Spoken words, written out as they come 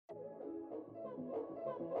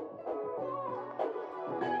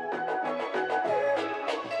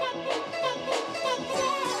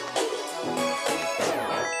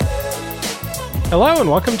Hello and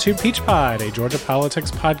welcome to Peach Pod, a Georgia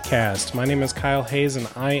politics podcast. My name is Kyle Hayes and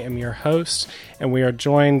I am your host, and we are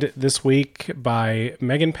joined this week by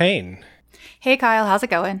Megan Payne. Hey Kyle, how's it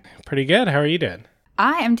going? Pretty good. How are you doing?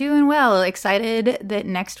 I am doing well. Excited that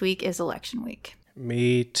next week is election week.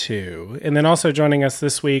 Me too. And then also joining us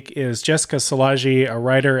this week is Jessica Szilagyi, a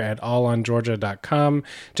writer at allongeorgia.com.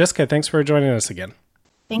 Jessica, thanks for joining us again.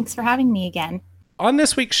 Thanks for having me again. On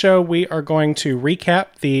this week's show, we are going to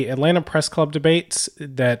recap the Atlanta Press Club debates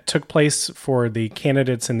that took place for the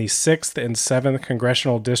candidates in the 6th and 7th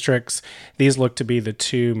congressional districts. These look to be the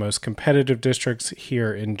two most competitive districts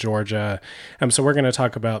here in Georgia. So we're going to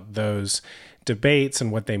talk about those debates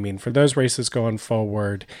and what they mean for those races going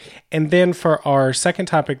forward. And then for our second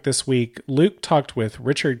topic this week, Luke talked with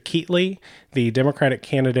Richard Keatley, the Democratic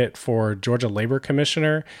candidate for Georgia Labor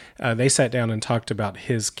Commissioner. They sat down and talked about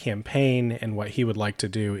his campaign and what he would like to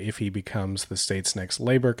do if he becomes the state's next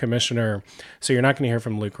labor commissioner. So you're not going to hear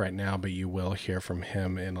from Luke right now, but you will hear from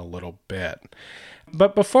him in a little bit.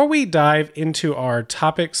 But before we dive into our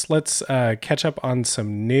topics, let's catch up on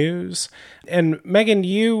some news. And Megan,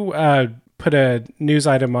 you put a news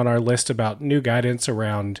item on our list about new guidance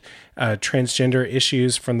around transgender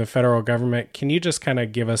issues from the federal government. Can you just kind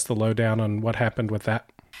of give us the lowdown on what happened with that?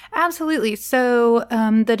 Absolutely. So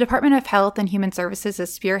the Department of Health and Human Services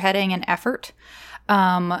is spearheading an effort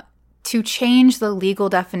to change the legal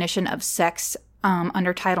definition of sex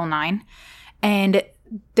under Title IX. And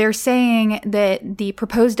they're saying that the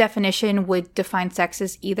proposed definition would define sex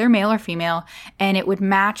as either male or female, and it would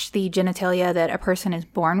match the genitalia that a person is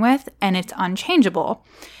born with, and it's unchangeable.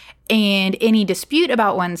 And any dispute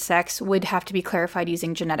about one's sex would have to be clarified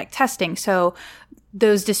using genetic testing. So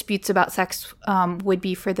those disputes about sex would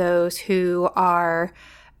be for those who are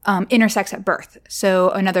intersex at birth. So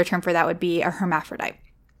another term for that would be a hermaphrodite,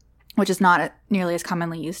 which is not nearly as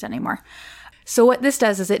commonly used anymore. So what this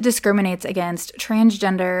does is it discriminates against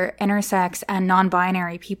transgender, intersex, and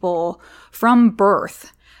non-binary people from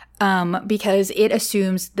birth because it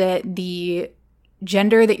assumes that the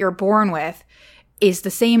gender that you're born with is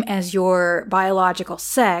the same as your biological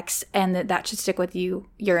sex and that should stick with you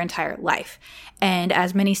your entire life. And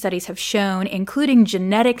as many studies have shown, including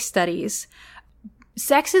genetic studies,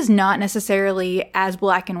 sex is not necessarily as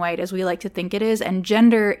black and white as we like to think it is, and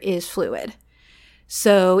gender is fluid.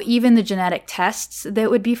 So even the genetic tests that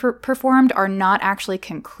would be performed are not actually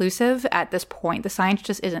conclusive at this point. The science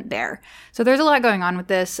just isn't there. So there's a lot going on with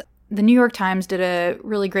this. The New York Times did a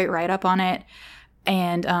really great write-up on it.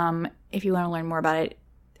 And if you want to learn more about it,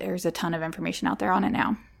 there's a ton of information out there on it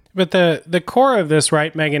now. But the core of this,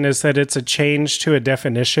 right, Megan, is that it's a change to a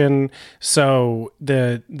definition. So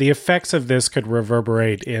the effects of this could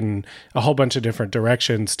reverberate in a whole bunch of different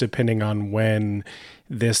directions depending on when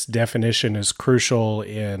this definition is crucial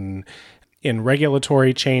in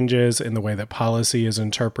regulatory changes, in the way that policy is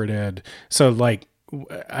interpreted. So, like,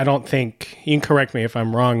 I don't think, you can correct me if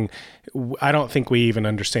I'm wrong, I don't think we even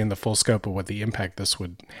understand the full scope of what the impact this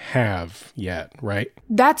would have yet, right?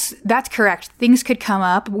 That's correct. Things could come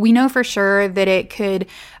up. We know for sure that it could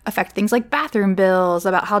affect things like bathroom bills,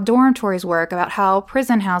 about how dormitories work, about how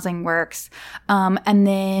prison housing works, and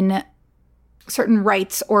then certain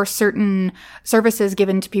rights or certain services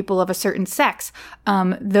given to people of a certain sex.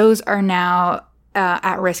 Those are now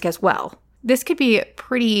at risk as well. This could be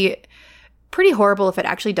pretty horrible if it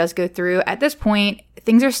actually does go through. At this point,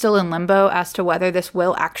 things are still in limbo as to whether this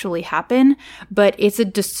will actually happen, but it's a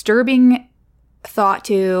disturbing thought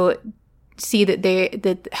to see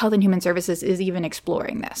that Health and Human Services is even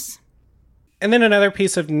exploring this. And then another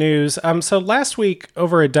piece of news. So last week,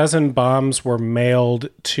 over a dozen bombs were mailed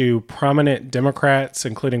to prominent Democrats,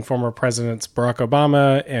 including former Presidents Barack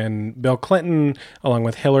Obama and Bill Clinton, along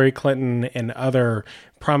with Hillary Clinton and other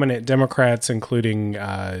prominent Democrats, including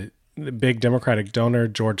the big Democratic donor,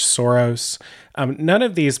 George Soros. None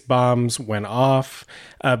of these bombs went off,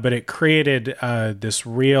 but it created this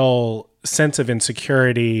real sense of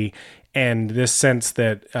insecurity and this sense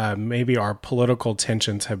that maybe our political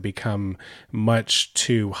tensions have become much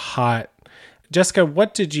too hot. Jessica,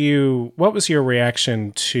 what was your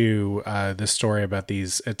reaction to the story about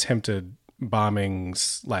these attempted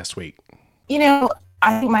bombings last week?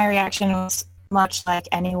 I think my reaction was much like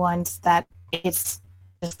anyone's, that it's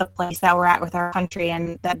just the place that we're at with our country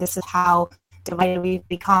and that this is how divided we've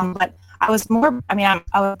become. But I was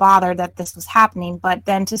bothered that this was happening, but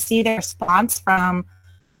then to see the response from,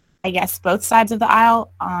 I guess, both sides of the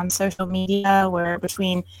aisle on social media, where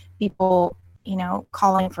between people,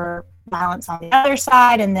 calling for violence on the other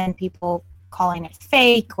side and then people calling it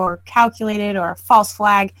fake or calculated or a false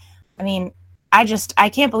flag. I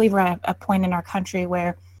can't believe we're at a point in our country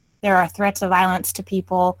where there are threats of violence to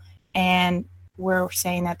people, and we're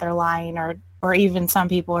saying that they're lying, or even some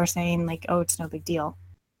people are saying like, oh, it's no big deal.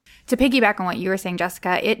 To piggyback on what you were saying,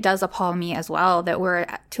 Jessica, it does appall me as well that we're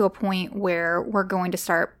to a point where we're going to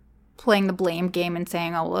start playing the blame game and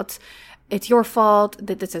saying, oh, well, it's your fault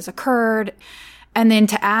that this has occurred. And then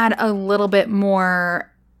to add a little bit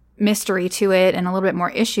more mystery to it and a little bit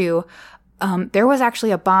more issue, there was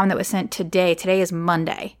actually a bomb that was sent today. Today is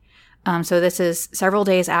Monday. So this is several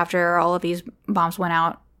days after all of these bombs went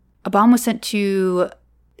out. A bomb was sent to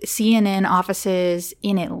CNN offices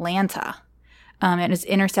in Atlanta. It was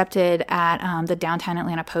intercepted at the downtown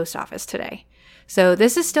Atlanta post office today. So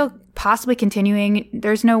this is still possibly continuing.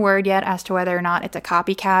 There's no word yet as to whether or not it's a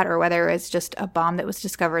copycat or whether it's just a bomb that was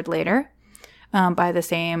discovered later by the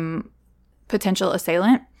same potential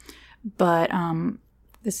assailant. But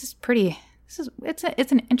it's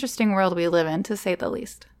an interesting world we live in, to say the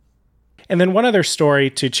least. And then one other story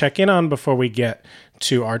to check in on before we get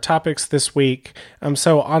to our topics this week.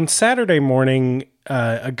 So on Saturday morning,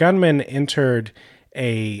 a gunman entered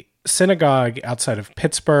a synagogue outside of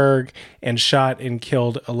Pittsburgh and shot and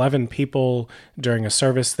killed 11 people during a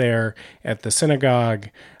service there at the synagogue.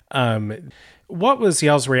 What was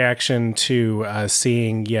y'all's reaction to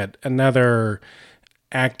seeing yet another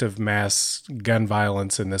act of mass gun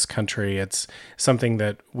violence in this country? It's something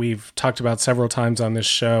that we've talked about several times on this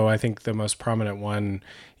show. I think the most prominent one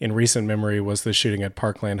in recent memory was the shooting at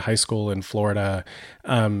Parkland High School in Florida.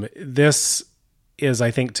 This is,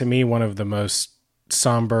 I think, to me, one of the most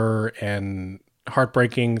somber and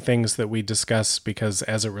heartbreaking things that we discuss, because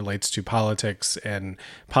as it relates to politics and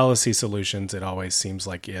policy solutions, it always seems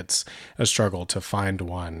like it's a struggle to find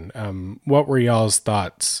one. What were y'all's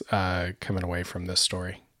thoughts coming away from this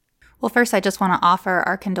story? Well, first, I just want to offer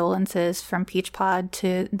our condolences from Peach Pod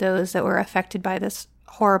to those that were affected by this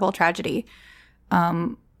horrible tragedy.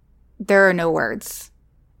 There are no words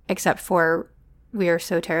except for we are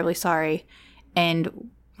so terribly sorry and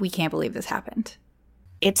we can't believe this happened.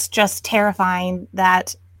 It's just terrifying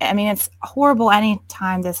that, I mean, it's horrible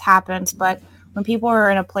anytime this happens, but when people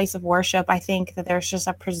are in a place of worship, I think that there's just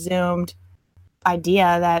a presumed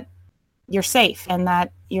idea that you're safe and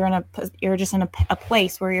that you're just in a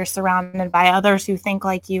place where you're surrounded by others who think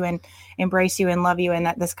like you and embrace you and love you, and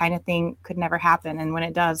that this kind of thing could never happen. And when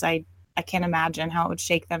it does, I can't imagine how it would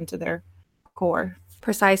shake them to their core.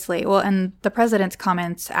 Precisely. Well, and the president's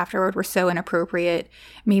comments afterward were so inappropriate.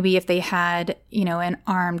 Maybe if they had, an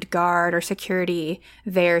armed guard or security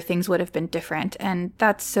there, things would have been different. And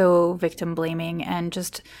that's so victim blaming and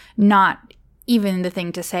just not even the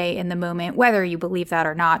thing to say in the moment, whether you believe that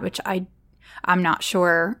or not, which I'm not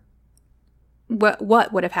sure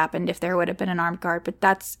what would have happened if there would have been an armed guard,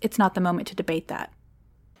 but it's not the moment to debate that.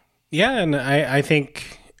 Yeah. And I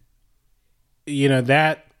think,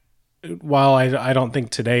 that, while I don't think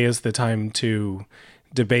today is the time to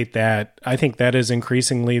debate that, I think that is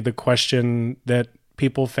increasingly the question that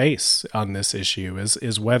people face on this issue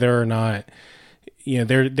is whether or not,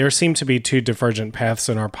 there seem to be two divergent paths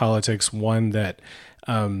in our politics. One that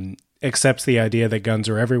accepts the idea that guns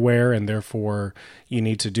are everywhere and therefore you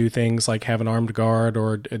need to do things like have an armed guard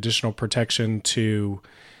or additional protection to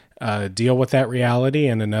deal with that reality,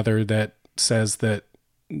 and another that says that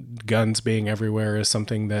guns being everywhere is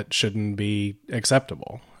something that shouldn't be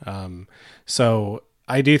acceptable. So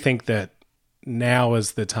I do think that now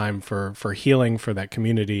is the time for healing for that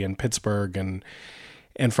community in Pittsburgh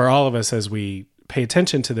and for all of us as we pay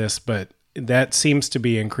attention to this, but that seems to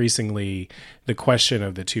be increasingly the question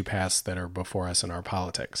of the two paths that are before us in our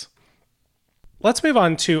politics. Let's move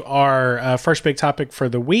on to our first big topic for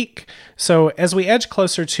the week. So as we edge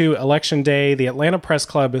closer to Election Day, the Atlanta Press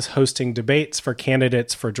Club is hosting debates for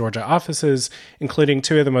candidates for Georgia offices, including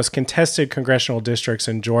two of the most contested congressional districts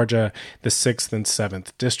in Georgia, the 6th and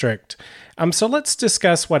 7th District. So let's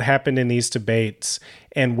discuss what happened in these debates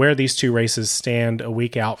and where these two races stand a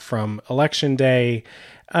week out from Election Day.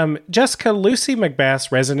 Jessica, Lucy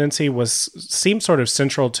McBath's residency seemed sort of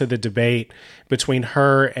central to the debate between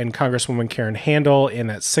her and Congresswoman Karen Handel in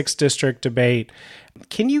that 6th District debate.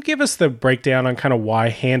 Can you give us the breakdown on kind of why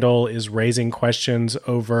Handel is raising questions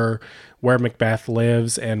over where McBath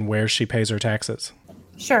lives and where she pays her taxes?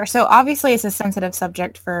 Sure. So obviously it's a sensitive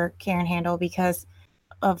subject for Karen Handel because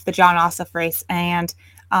of the Jon Ossoff race. And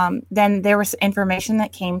then there was information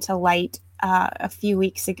that came to light a few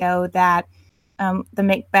weeks ago that the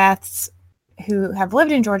McBaths, who have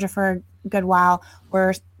lived in Georgia for a good while,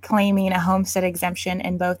 were claiming a homestead exemption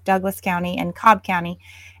in both Douglas County and Cobb County.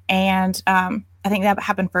 And I think that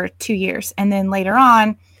happened for 2 years. And then later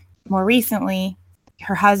on, more recently,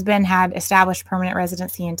 her husband had established permanent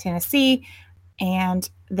residency in Tennessee. And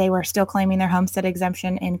they were still claiming their homestead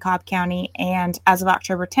exemption in Cobb County. And as of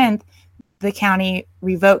October 10th, the county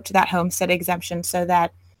revoked that homestead exemption so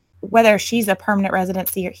that whether she's a permanent resident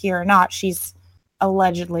here or not, she's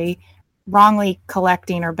allegedly wrongly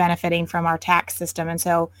collecting or benefiting from our tax system. And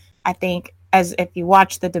so I think as if you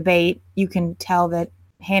watch the debate, you can tell that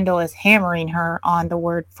Handel is hammering her on the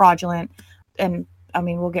word fraudulent. And I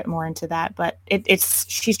mean, we'll get more into that, but it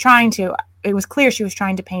was clear she was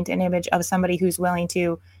trying to paint an image of somebody who's willing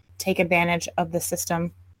to take advantage of the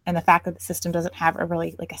system and the fact that the system doesn't have a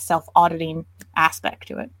really like a self-auditing aspect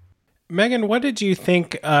to it. Megan, what did you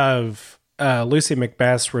think of Lucy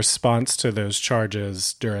McBath's response to those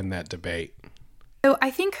charges during that debate? So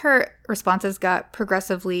I think her responses got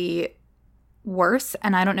progressively worse,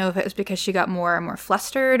 and I don't know if it was because she got more and more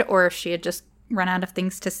flustered or if she had just run out of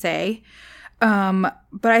things to say. But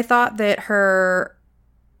I thought that her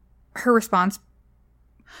response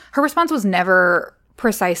was never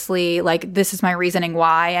precisely like, this is my reasoning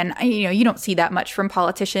why. And, you don't see that much from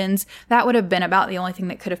politicians. That would have been about the only thing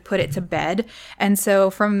that could have put it to bed. And so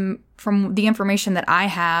from the information that I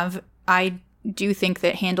have, I do think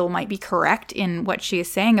that Handel might be correct in what she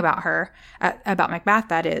is saying about her, about McBath,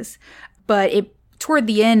 that is. But toward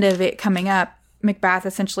the end of it coming up, McBath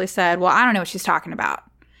essentially said, well, I don't know what she's talking about.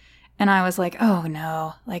 And I was like, oh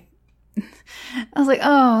no,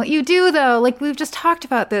 oh, you do though. Like, we've just talked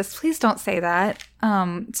about this. Please don't say that.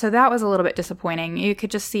 So that was a little bit disappointing. You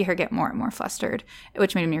could just see her get more and more flustered,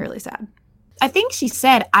 which made me really sad. I think she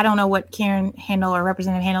said, I don't know what Karen Handel or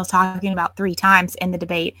Representative Handel is talking about 3 times in the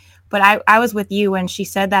debate. But I was with you when she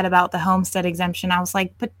said that about the homestead exemption. I was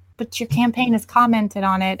like, but your campaign has commented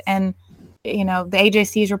on it. And, the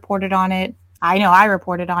AJC's reported on it. I know I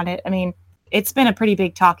reported on it. I mean, it's been a pretty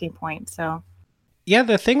big talking point. So. Yeah,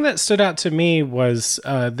 the thing that stood out to me was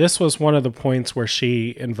this was one of the points where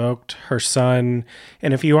she invoked her son.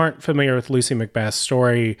 And if you aren't familiar with Lucy McBath's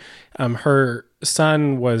story, her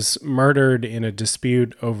son was murdered in a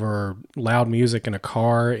dispute over loud music in a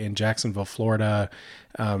car in Jacksonville, Florida.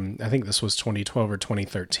 I think this was 2012 or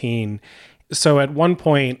 2013. So at one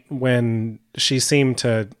point when she seemed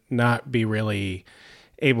to not be really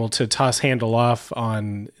able to toss Handel off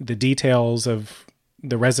on the details of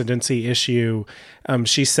the residency issue,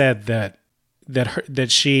 she said that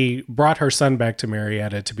she brought her son back to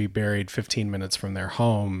Marietta to be buried 15 minutes from their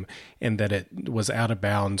home, and that it was out of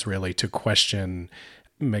bounds really to question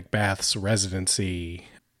McBath's residency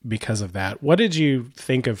because of that. What did you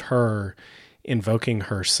think of her invoking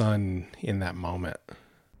her son in that moment?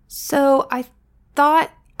 So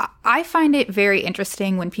I find it very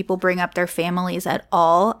interesting when people bring up their families at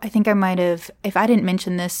all. I think I might have, if I didn't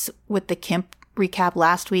mention this with the Kemp recap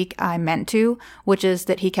last week, I meant to, which is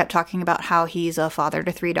that he kept talking about how he's a father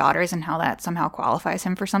to 3 daughters and how that somehow qualifies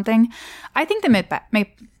him for something. I think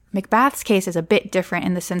the McBath's case is a bit different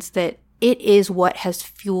in the sense that it is what has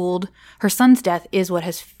fueled her son's death, is what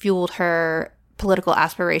has fueled her political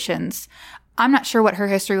aspirations. I'm not sure what her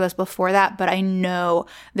history was before that, but I know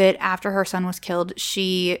that after her son was killed,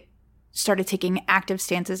 she started taking active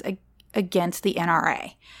stances against the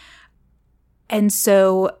NRA. And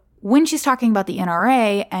so when she's talking about the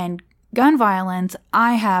NRA and gun violence,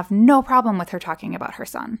 I have no problem with her talking about her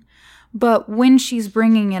son. But when she's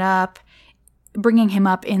bringing him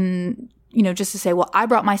up in, just to say, well, I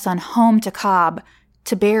brought my son home to Cobb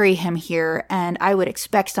to bury him here, and I would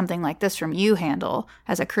expect something like this from you, Handel,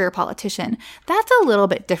 as a career politician. That's a little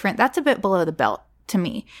bit different. That's a bit below the belt to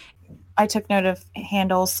me. I took note of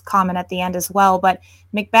Handel's comment at the end as well, but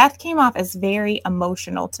McBath came off as very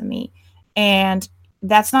emotional to me. And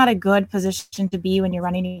that's not a good position to be when you're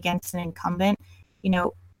running against an incumbent.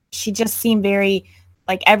 She just seemed very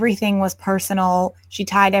like everything was personal. She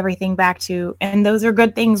tied everything back to, and those are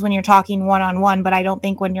good things when you're talking one-on-one, but I don't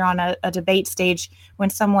think when you're on a debate stage, when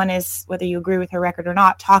someone is, whether you agree with her record or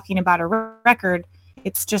not, talking about a record,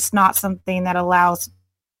 it's just not something that allows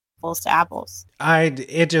apples to apples.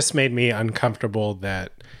 It just made me uncomfortable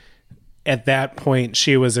that at that point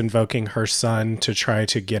she was invoking her son to try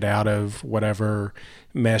to get out of whatever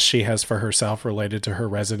mess she has for herself related to her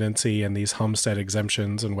residency and these homestead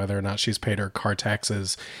exemptions and whether or not she's paid her car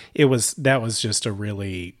taxes. That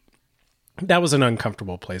was an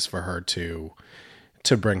uncomfortable place for her to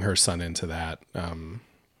bring her son into that,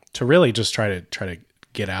 to really just try to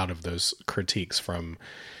get out of those critiques from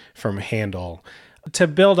Handel. To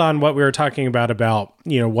build on what we were talking about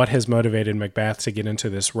what has motivated McBath to get into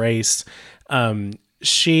this race,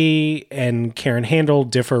 she and Karen Handel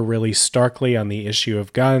differ really starkly on the issue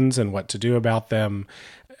of guns and what to do about them.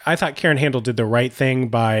 I thought Karen Handel did the right thing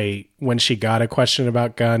by, when she got a question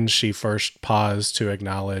about guns, she first paused to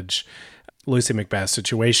acknowledge Lucy McBath's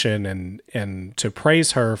situation and to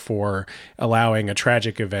praise her for allowing a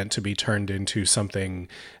tragic event to be turned into something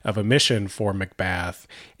of a mission for McBath.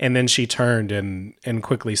 And then she turned and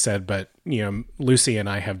quickly said, but, Lucy and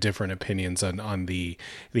I have different opinions on the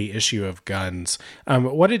issue of guns.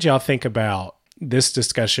 What did y'all think about this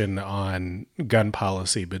discussion on gun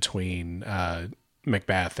policy between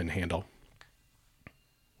McBath and Handel?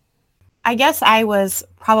 I guess I was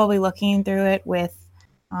probably looking through it with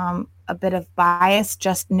a bit of bias,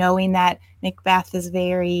 just knowing that McBath is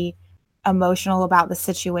very emotional about the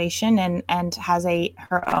situation and has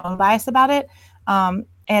her own bias about it.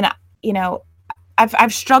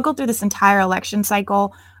 I've struggled through this entire election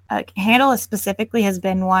cycle. Handel specifically has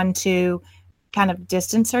been one to kind of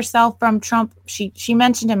distance herself from Trump. She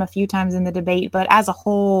mentioned him a few times in the debate, but as a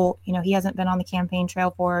whole, he hasn't been on the campaign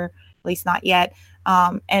trail for her, at least not yet.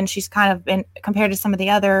 And she's kind of been, compared to some of the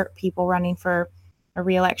other people running for a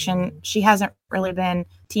re-election, she hasn't really been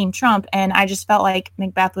Team Trump. And I just felt like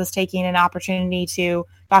McBath was taking an opportunity to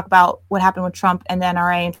talk about what happened with Trump and the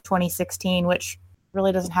NRA in 2016, which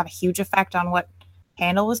really doesn't have a huge effect on what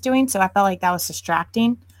Handel was doing. So I felt like that was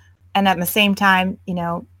distracting. And at the same time,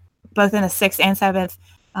 both in the 6th and 7th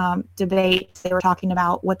debate, they were talking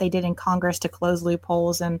about what they did in Congress to close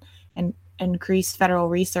loopholes and increase federal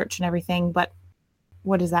research and everything. But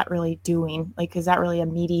what is that really doing? Like, is that really a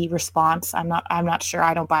meaty response? I'm not sure.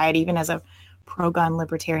 I don't buy it. Even as a pro-gun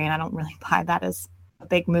libertarian, I don't really buy that as a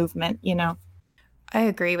big movement, I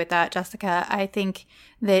agree with that, Jessica. I think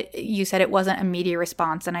that you said it wasn't a media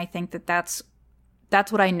response, and I think that that's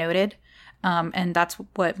what I noted, and that's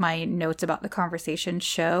what my notes about the conversation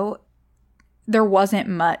show. There wasn't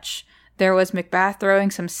much. There was McBath throwing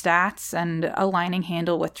some stats and aligning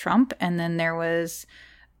Handel with Trump, and then there was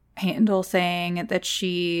Handel saying that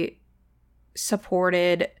she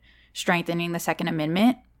supported strengthening the Second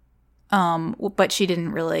Amendment, but she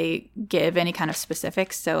didn't really give any kind of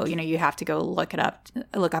specifics. So, you have to go look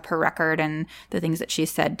up her record and the things that she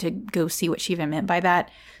said to go see what she even meant by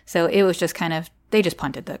that. So it was just kind of, they just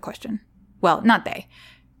punted the question. Well, not they.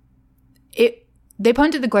 They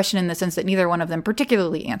punted the question in the sense that neither one of them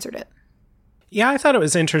particularly answered it. Yeah, I thought it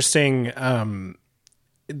was interesting.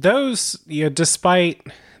 Those, despite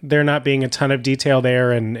there not being a ton of detail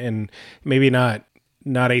there and maybe not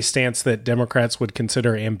a stance that Democrats would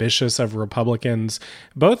consider ambitious of Republicans,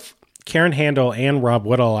 both Karen Handel and Rob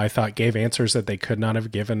Woodall, I thought, gave answers that they could not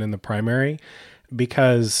have given in the primary,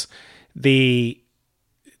 because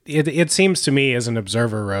it seems to me, as an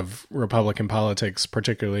observer of Republican politics,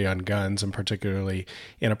 particularly on guns and particularly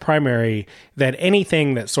in a primary, that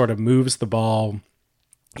anything that sort of moves the ball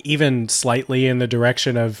even slightly in the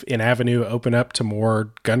direction of an avenue open up to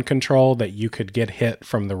more gun control, that you could get hit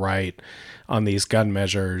from the right on these gun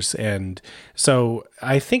measures. And so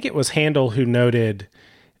I think it was Handel who noted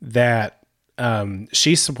that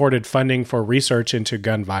she supported funding for research into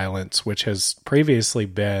gun violence, which has previously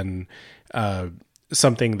been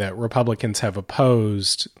something that Republicans have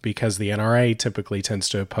opposed, because the NRA typically tends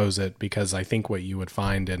to oppose it, because I think what you would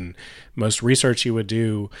find in most research you would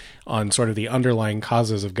do on sort of the underlying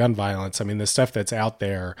causes of gun violence, I mean, the stuff that's out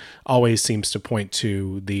there always seems to point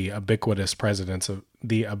to the ubiquitous presence of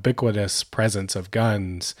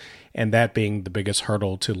guns, and that being the biggest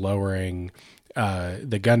hurdle to lowering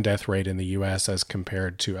the gun death rate in the U.S. as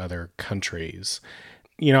compared to other countries.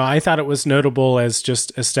 I thought it was notable as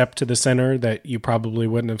just a step to the center that you probably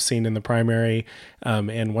wouldn't have seen in the primary.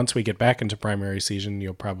 And once we get back into primary season,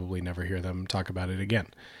 you'll probably never hear them talk about it again.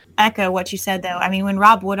 Echo what you said, though. I mean, when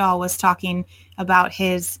Rob Woodall was talking about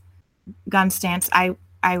his gun stance, I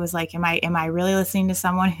was like, am I really listening to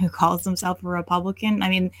someone who calls himself a Republican? I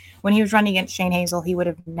mean, when he was running against Shane Hazel, he would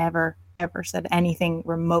have never, ever said anything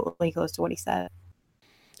remotely close to what he said.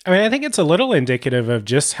 I mean, I think it's a little indicative of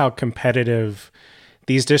just how competitive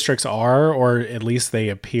these districts are, or at least they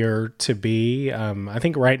appear to be. I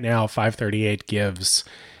think right now 538 gives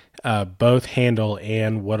both Handel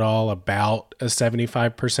and Woodall about a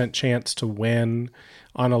 75% chance to win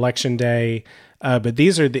on election day. But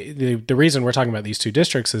these are the reason we're talking about these two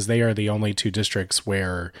districts is they are the only two districts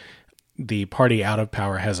where the party out of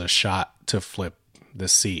power has a shot to flip the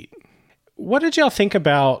seat. What did y'all think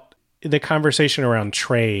about the conversation around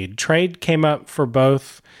trade? Trade came up for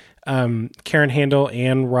both Karen Handel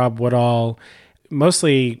and Rob Woodall,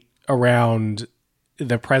 mostly around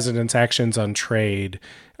the president's actions on trade,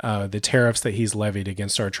 the tariffs that he's levied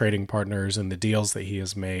against our trading partners and the deals that he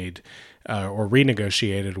has made or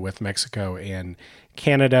renegotiated with Mexico and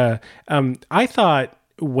Canada. I thought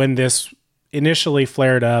when this initially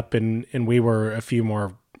flared up and we were a few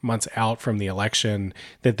more months out from the election,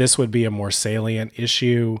 that this would be a more salient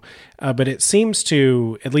issue. But it seems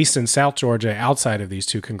to, at least in South Georgia, outside of these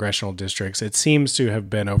two congressional districts, it seems to have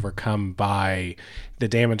been overcome by the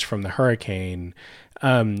damage from the hurricane.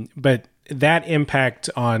 But that impact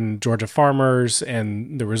on Georgia farmers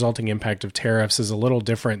and the resulting impact of tariffs is a little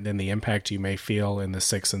different than the impact you may feel in the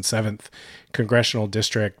 6th and 7th congressional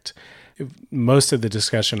district. Most of the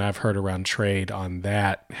discussion I've heard around trade on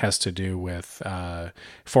that has to do with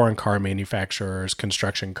foreign car manufacturers,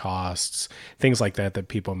 construction costs, things like that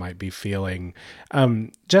people might be feeling.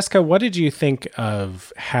 Jessica, what did you think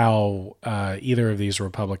of how either of these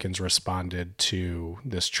Republicans responded to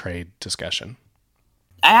this trade discussion?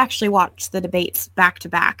 I actually watched the debates back to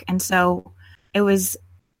back. And so it was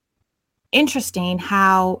interesting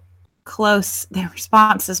how close their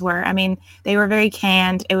responses were. I mean, they were very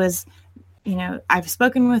canned. It was, I've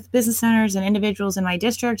spoken with business owners and individuals in my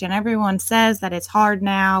district, and everyone says that it's hard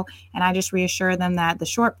now. And I just reassure them that the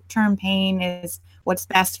short-term pain is what's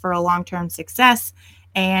best for a long-term success.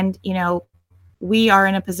 And, we are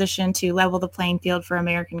in a position to level the playing field for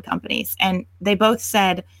American companies. And they both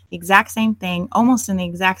said the exact same thing, almost in the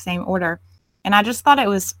exact same order. And I just thought it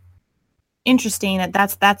was interesting that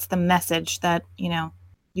that's the message, that,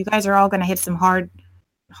 you guys are all going to hit some hard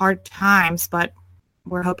times, but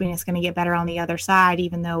we're hoping it's going to get better on the other side,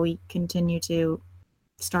 even though we continue to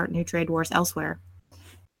start new trade wars elsewhere.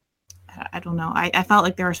 I don't know. I felt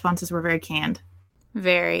like their responses were very canned.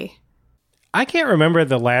 Very. I can't remember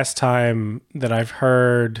the last time that I've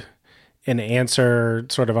heard an answer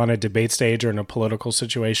sort of on a debate stage or in a political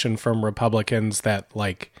situation from Republicans that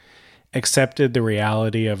accepted the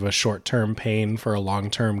reality of a short-term pain for a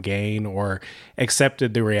long-term gain, or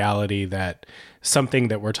accepted the reality that something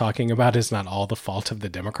that we're talking about is not all the fault of the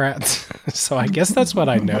Democrats. So I guess that's what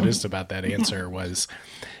I noticed about that answer was,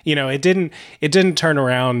 it didn't turn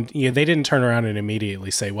around. They didn't turn around and immediately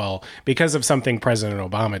say, well, because of something President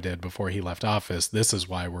Obama did before he left office, this is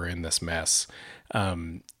why we're in this mess.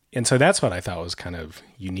 And so that's what I thought was kind of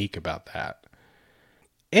unique about that.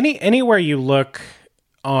 Anywhere you look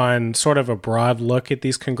on sort of a broad look at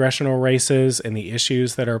these congressional races and the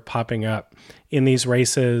issues that are popping up in these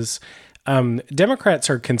races, Democrats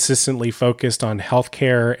are consistently focused on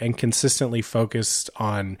healthcare and consistently focused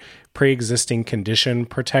on pre-existing condition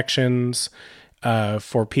protections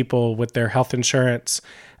for people with their health insurance.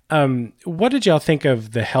 What did y'all think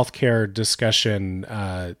of the healthcare discussion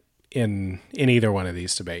in either one of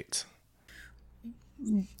these debates?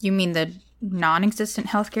 You mean the non-existent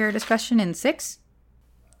healthcare discussion in 6?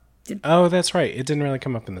 Oh, that's right. It didn't really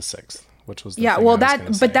come up in the 6th, which was the yeah. thing Well,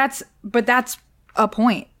 but that's a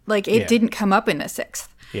point. It didn't come up in the 6th.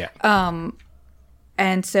 Yeah.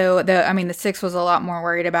 And so the 6th was a lot more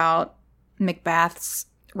worried about McBath's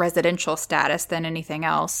residential status than anything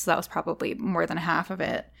else. That was probably more than half of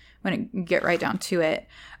it when it get right down to it.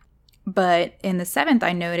 But in the 7th,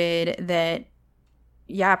 I noted that,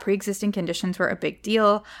 pre-existing conditions were a big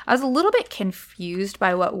deal. I was a little bit confused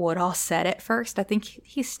by what Woodall said at first. I think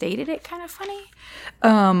he stated it kind of funny.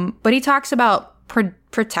 But he talks about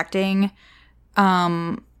protecting,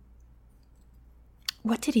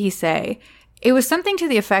 what did he say? It was something to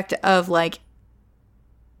the effect of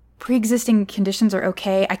pre-existing conditions are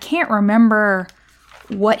okay. I can't remember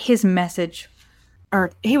what his message.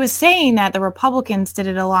 Or he was saying that the Republicans did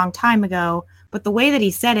it a long time ago, but the way that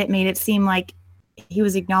he said it made it seem like he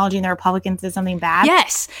was acknowledging the Republicans did something bad.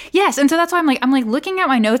 Yes. And so that's why I'm looking at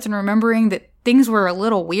my notes and remembering that things were a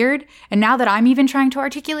little weird. And now that I'm even trying to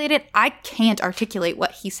articulate it, I can't articulate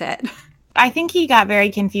what he said. I think he got very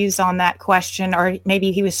confused on that question, or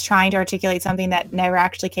maybe he was trying to articulate something that never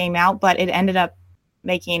actually came out, but it ended up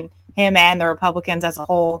making him and the Republicans as a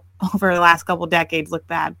whole over the last couple decades look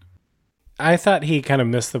bad. I thought he kind of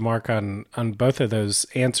missed the mark on both of those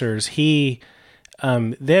answers. He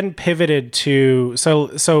then pivoted to,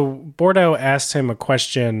 so Bordeaux asked him a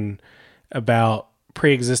question about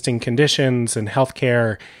pre-existing conditions and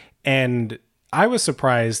healthcare, and I was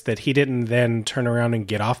surprised that he didn't then turn around and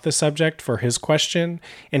get off the subject for his question,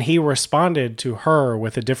 and he responded to her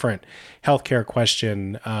with a different healthcare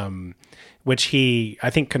question, which he, I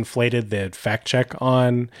think, conflated the fact check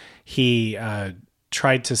on. He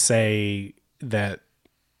tried to say that,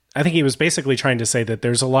 I think he was basically trying to say that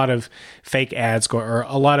there's a lot of fake ads or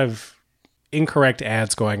a lot of incorrect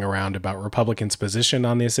ads going around about Republicans' position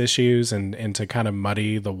on these issues and to kind of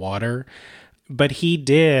muddy the water. But the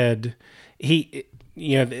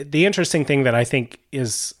interesting thing that I think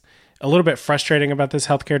is a little bit frustrating about this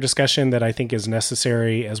healthcare discussion that I think is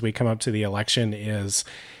necessary as we come up to the election is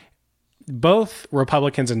both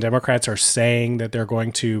Republicans and Democrats are saying that they're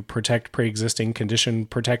going to protect pre-existing condition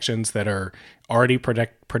protections that are already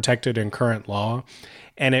protected in current law.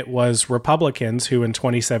 And it was Republicans who in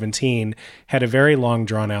 2017 had a very long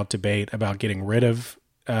drawn-out debate about getting rid of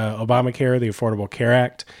Obamacare, the Affordable Care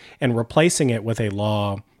Act, and replacing it with a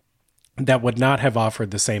law that would not have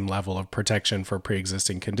offered the same level of protection for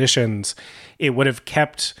pre-existing conditions. It would have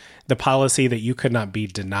kept the policy that you could not be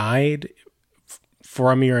denied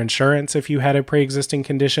from your insurance if you had a pre-existing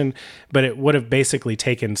condition, but it would have basically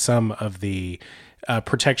taken some of the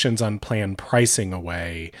protections on plan pricing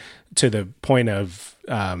away, to the point of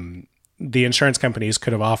the insurance companies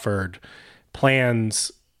could have offered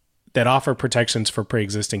plans that offer protections for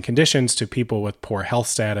pre-existing conditions to people with poor health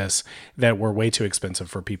status that were way too expensive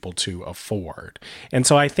for people to afford. And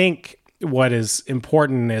so I think what is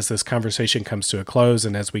important as this conversation comes to a close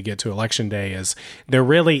and as we get to Election Day is there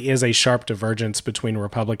really is a sharp divergence between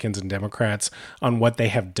Republicans and Democrats on what they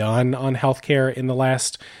have done on healthcare in the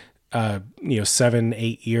last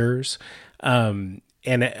 7-8 years. And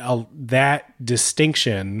that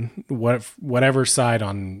distinction, whatever side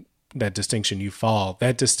on that distinction you fall,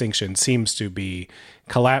 that distinction seems to be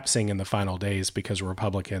collapsing in the final days because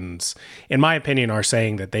Republicans, in my opinion, are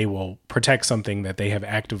saying that they will protect something that they have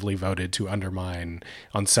actively voted to undermine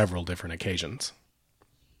on several different occasions.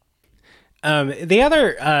 The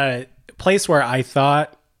other place where I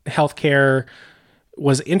thought healthcare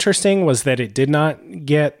was interesting was that it did not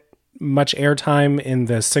get much airtime in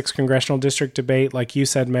the 6th congressional district debate, like you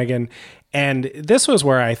said, Megan. And this was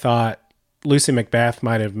where I thought Lucy McBath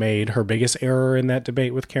might have made her biggest error in that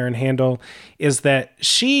debate with Karen Handel, is that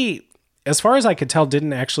she, as far as I could tell,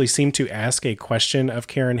 didn't actually seem to ask a question of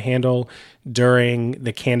Karen Handel during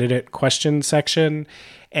the candidate question section.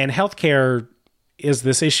 And healthcare is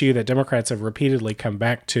this issue that Democrats have repeatedly come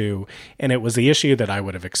back to, and it was the issue that I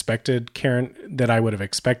would have expected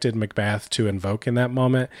McBath to invoke in that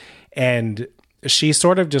moment. And she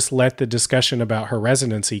sort of just let the discussion about her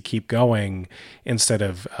residency keep going instead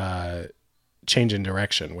of change in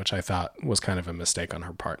direction, which I thought was kind of a mistake on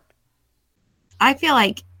her part. I feel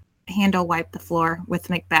like Handel wiped the floor with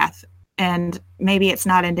McBath, and maybe it's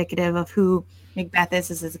not indicative of who McBath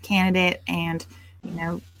is as a candidate, and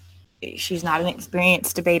she's not an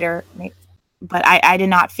experienced debater, but I did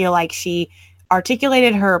not feel like she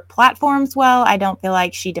articulated her platforms well. I don't feel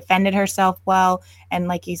like she defended herself well, and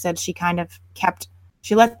like you said, she kind of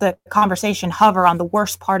let the conversation hover on the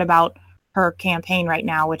worst part about her campaign right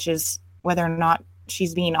now, which is whether or not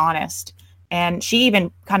she's being honest. And she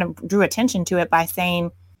even kind of drew attention to it by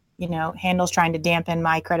saying, Handel's trying to dampen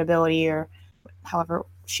my credibility, or however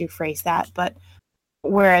she phrased that. But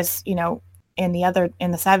whereas, in the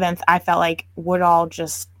 7th, I felt like Woodall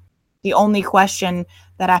just, the only question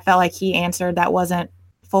that I felt like he answered that wasn't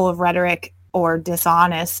full of rhetoric or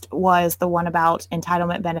dishonest was the one about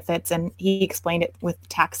entitlement benefits. And he explained it with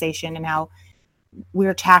taxation and how we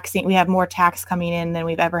have more tax coming in than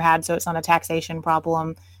we've ever had. So it's not a taxation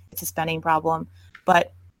problem, it's a spending problem.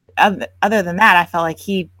 But other than that, I felt like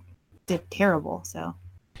he did terrible. So,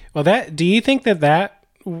 well, do you think that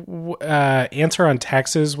answer on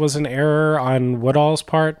taxes was an error on Woodall's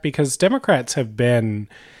part? Because Democrats have been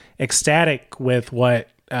ecstatic with what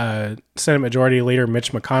Senate Majority Leader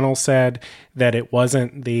Mitch McConnell said, that it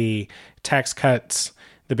wasn't the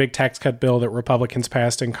big tax cut bill that Republicans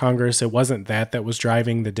passed in Congress. It wasn't that was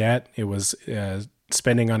driving the debt. It was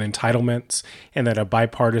spending on entitlements, and that a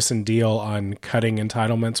bipartisan deal on cutting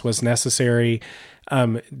entitlements was necessary.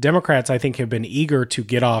 Democrats, I think, have been eager to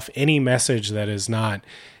get off any message that is not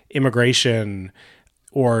immigration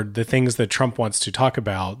or the things that Trump wants to talk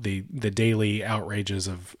about, the daily outrages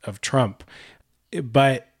of Trump.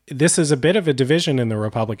 But this is a bit of a division in the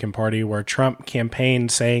Republican Party, where Trump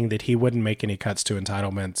campaigned saying that he wouldn't make any cuts to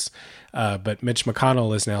entitlements. But Mitch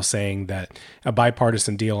McConnell is now saying that a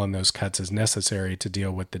bipartisan deal on those cuts is necessary to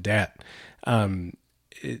deal with the debt.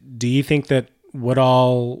 Do you think that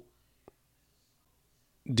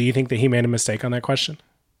he made a mistake on that question?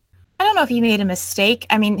 I don't know if he made a mistake.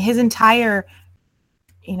 I mean, his entire,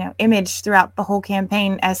 image throughout the whole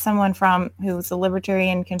campaign as someone who was a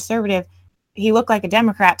libertarian conservative, he looked like a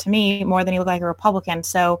Democrat to me more than he looked like a Republican.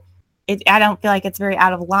 So I don't feel like it's very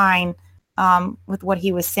out of line with what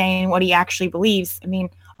he was saying, what he actually believes. I mean,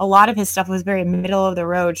 a lot of his stuff was very middle of the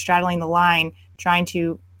road, straddling the line, trying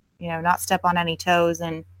to, not step on any toes.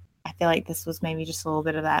 And I feel like this was maybe just a little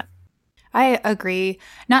bit of that. I agree.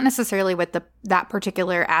 Not necessarily with that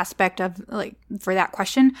particular aspect of for that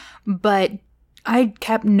question, but I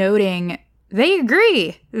kept noting they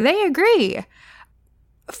agree.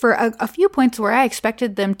 for a few points where I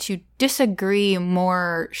expected them to disagree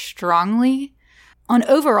more strongly. On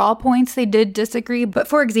overall points, they did disagree. But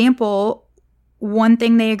for example, one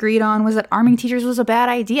thing they agreed on was that arming teachers was a bad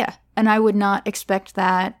idea. And I would not expect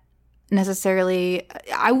that necessarily.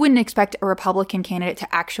 I wouldn't expect a Republican candidate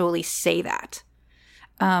to actually say that.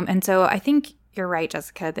 And so I think you're right,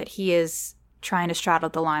 Jessica, that he is trying to straddle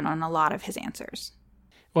the line on a lot of his answers.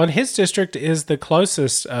 Well, and his district is the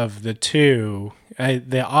closest of the two.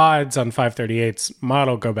 The odds on 538's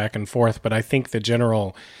model go back and forth, but I think the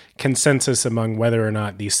general consensus among whether or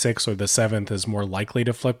not the 6th or the 7th is more likely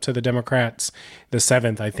to flip to the Democrats. The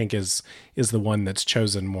 7th, I think, is the one that's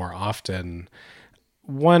chosen more often.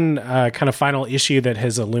 One kind of final issue that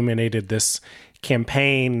has illuminated this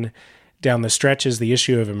campaign down the stretch is the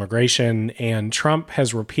issue of immigration, and Trump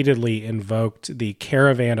has repeatedly invoked the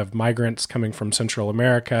caravan of migrants coming from Central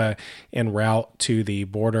America en route to the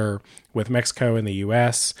border with Mexico and the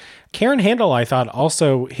U.S. Karen Handel, I thought,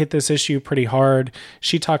 also hit this issue pretty hard.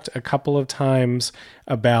 She talked a couple of times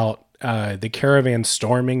about the caravan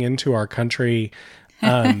storming into our country,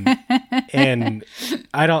 and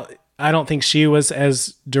I don't think she was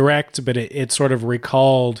as direct, but it sort of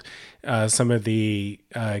recalled some of the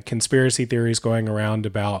conspiracy theories going around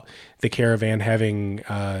about the caravan having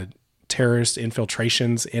terrorist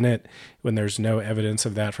infiltrations in it when there's no evidence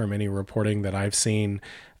of that from any reporting that I've seen.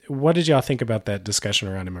 What did y'all think about that discussion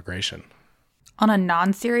around immigration? On a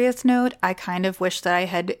non-serious note, I kind of wish that I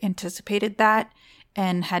had anticipated that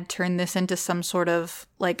and had turned this into some sort of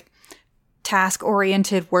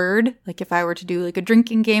task-oriented word, like if I were to do a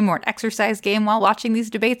drinking game or an exercise game while watching these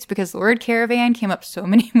debates, because the word caravan came up so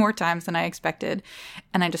many more times than I expected,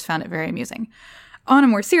 and I just found it very amusing. On a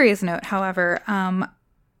more serious note, however,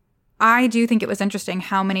 I do think it was interesting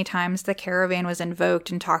how many times the caravan was invoked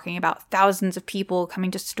in talking about thousands of people coming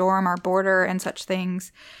to storm our border and such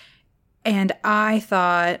things. And I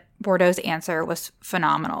thought Bordeaux's answer was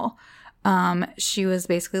phenomenal. She was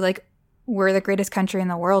basically like, we're the greatest country in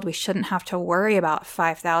the world. We shouldn't have to worry about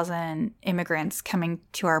 5,000 immigrants coming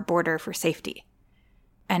to our border for safety.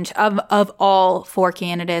 And of all four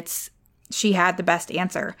candidates, she had the best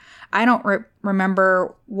answer. I don't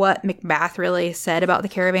remember what McBath really said about the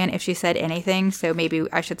caravan, if she said anything. So maybe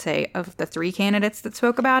I should say of the three candidates that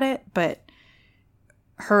spoke about it. But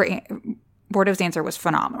Bordeaux's answer was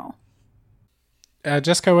phenomenal.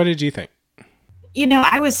 Jessica, what did you think?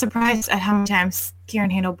 I was surprised at how many times Karen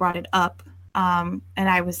Handel brought it up. And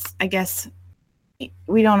I guess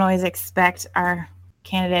we don't always expect our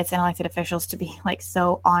candidates and elected officials to be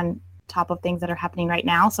so on top of things that are happening right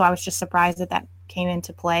now. So I was just surprised that came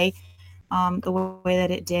into play the way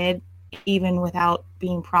that it did, even without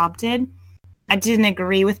being prompted. I didn't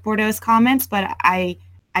agree with Bordeaux's comments, but I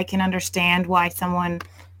can understand why someone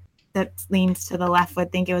that leans to the left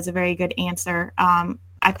would think it was a very good answer.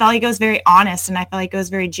 I felt like it was very honest, and I felt like it was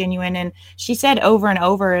very genuine. And she said over and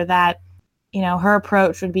over that, her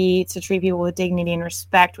approach would be to treat people with dignity and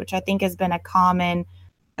respect, which I think has been a common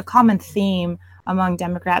theme among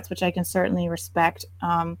Democrats, which I can certainly respect.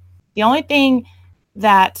 The only thing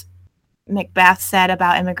that McBath said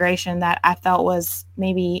about immigration that I felt was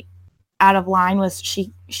maybe out of line was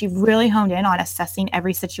she really honed in on assessing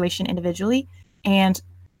every situation individually. And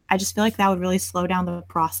I just feel like that would really slow down the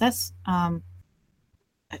process.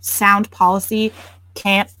 Sound policy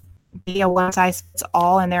can't be a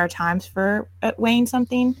one-size-fits-all, and there are times for weighing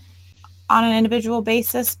something on an individual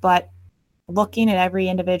basis, but looking at every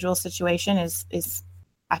individual situation is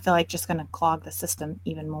I feel like just going to clog the system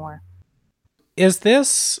even more. Is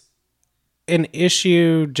this an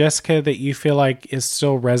issue, Jessica, that you feel like is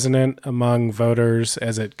still resonant among voters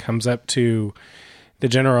as it comes up to the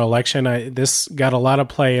general election? This got a lot of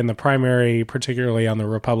play in the primary, particularly on the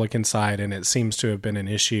Republican side, and it seems to have been an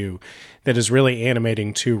issue that is really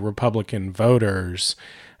animating to Republican voters.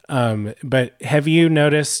 But have you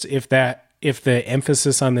noticed if the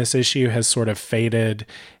emphasis on this issue has sort of faded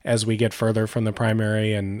as we get further from the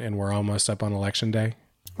primary and we're almost up on Election Day?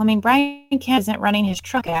 I mean, Brian Kemp isn't running his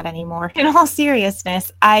truck ad anymore. In all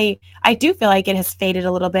seriousness, I do feel like it has faded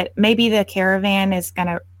a little bit. Maybe the caravan is going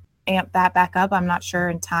to amp that back up. I'm not sure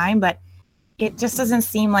in time, but it just doesn't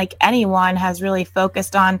seem like anyone has really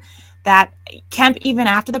focused on that. Kemp, even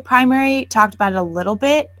after the primary, talked about it a little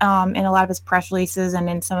bit in a lot of his press releases and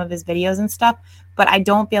in some of his videos and stuff, but I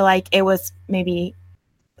don't feel like it was maybe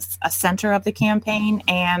a center of the campaign,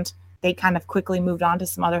 and they kind of quickly moved on to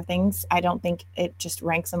some other things. I don't think it just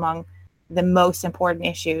ranks among the most important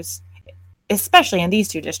issues, especially in these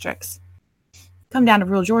two districts. Come down to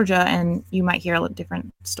rural Georgia and you might hear a little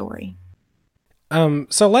different story.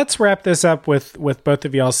 So let's wrap this up with both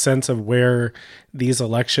of y'all's sense of where these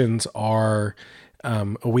elections are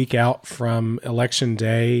a week out from Election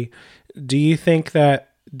Day. Do you think that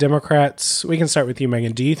Democrats, we can start with you,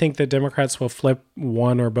 Megan, do you think that Democrats will flip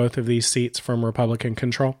one or both of these seats from Republican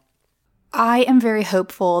control? I am very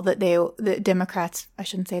hopeful that Democrats, I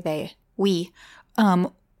shouldn't say they, we,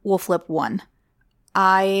 will flip one.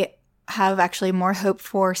 I have actually more hope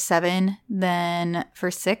for 7 than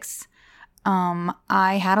for 6.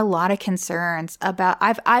 I had a lot of concerns about,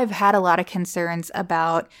 I've had a lot of concerns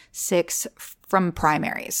about 6 from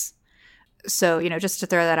primaries. So, just to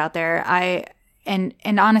throw that out there, and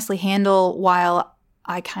honestly, Handel, while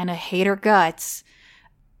I kind of hate her guts,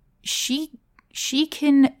 she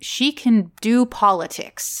can do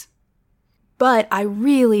politics. But I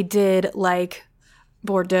really did like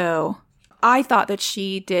Bordeaux. I thought that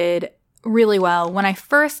she did really well.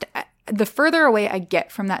 The further away I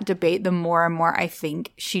get from that debate, the more and more I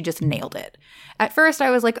think she just nailed it. At first I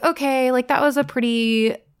was like, okay, like that was a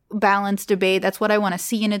pretty balanced debate. That's what I want to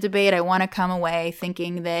see in a debate. I want to come away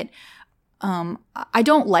thinking that I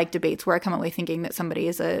don't like debates where I come away thinking that somebody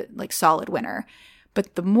is a solid winner.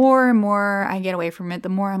 But the more and more I get away from it, the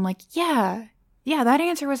more I'm like, yeah, that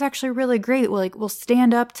answer was actually really great. We'll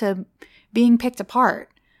stand up to being picked apart.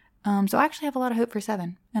 So I actually have a lot of hope for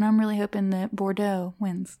 7, and I'm really hoping that Bordeaux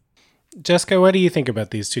wins. Jessica, what do you think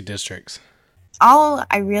about these 2 districts? All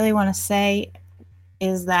I really want to say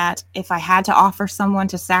is that if I had to offer someone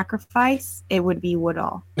to sacrifice, it would be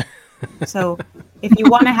Woodall. So if you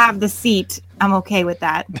want to have the seat, I'm okay with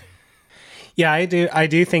that. Yeah, I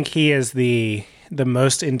do think he is the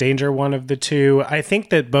most in danger one of the 2. I think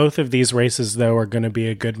that both of these races, though, are going to be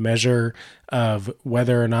a good measure of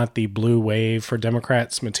whether or not the blue wave for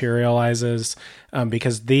Democrats materializes,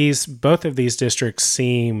 because both of these districts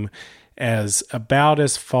seem as about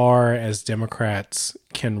as far as Democrats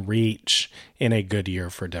can reach in a good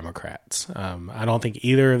year for Democrats. I don't think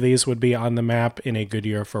either of these would be on the map in a good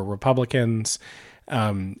year for Republicans.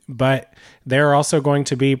 But they're also going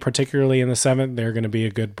to be, particularly in the 7th, they're going to be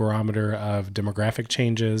a good barometer of demographic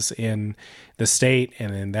changes in the state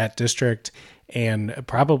and in that district, and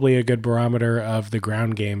probably a good barometer of the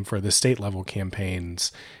ground game for the state level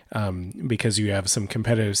campaigns, because you have some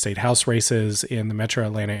competitive state house races in the metro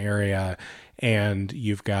Atlanta area, and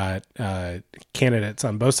you've got candidates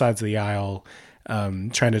on both sides of the aisle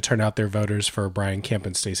trying to turn out their voters for Brian Kemp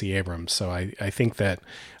and Stacey Abrams. So I think that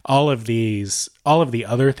all of the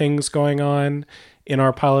other things going on in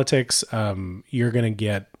our politics, you're going to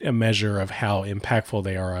get a measure of how impactful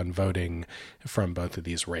they are on voting from both of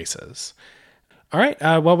these races. All right.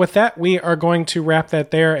 Well, with that, we are going to wrap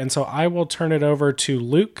that there. And so I will turn it over to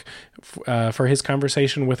Luke for his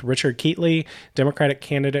conversation with Richard Keatley, Democratic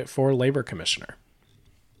candidate for Labor Commissioner.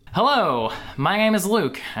 Hello, my name is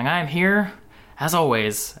Luke, and I'm here, as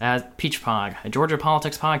always, at Peach Pod, a Georgia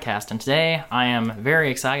politics podcast. And today I am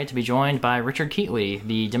very excited to be joined by Richard Keatley,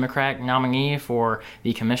 the Democratic nominee for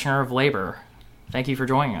the Commissioner of Labor. Thank you for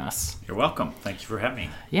joining us. You're welcome. Thank you for having me.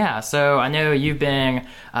 Yeah, so I know you've been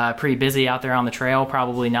pretty busy out there on the trail,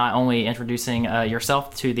 probably not only introducing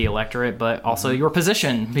yourself to the electorate, but also your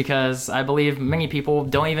position, because I believe many people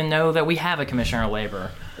don't even know that we have a Commissioner of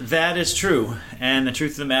Labor. That is true. And the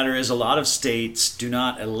truth of the matter is a lot of states do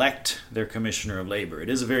not elect their Commissioner of Labor. It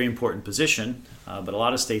is a very important position, but a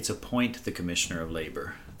lot of states appoint the Commissioner of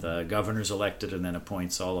Labor. The governor's elected and then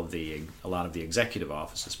appoints a lot of the executive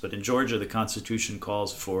offices. But in Georgia, the Constitution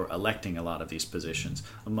calls for electing a lot of these positions.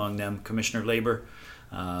 Among them, Commissioner of Labor,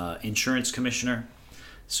 Insurance Commissioner,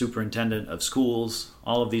 Superintendent of Schools.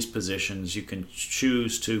 All of these positions you can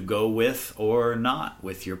choose to go with or not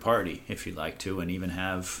with your party if you'd like to, and even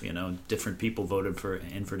have different people voted for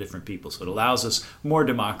different people. So it allows us more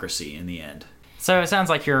democracy in the end. So it sounds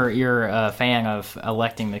like you're a fan of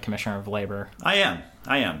electing the Commissioner of Labor. I am.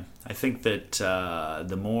 I think that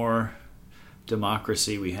the more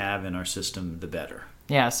democracy we have in our system, the better.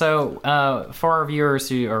 Yeah, so for our viewers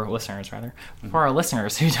for our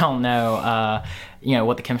listeners who don't know,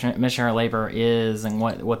 what the Commissioner of Labor is and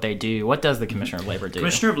what they do, what does the Commissioner of Labor do?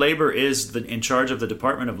 Commissioner of Labor is in charge of the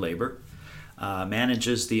Department of Labor,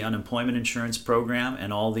 manages the unemployment insurance program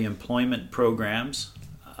and all the employment programs,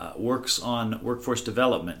 works on workforce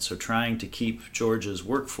development, so trying to keep Georgia's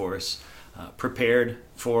workforce prepared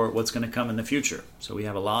for what's going to come in the future. So we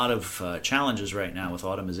have a lot of challenges right now with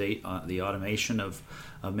the automation of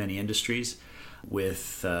many industries,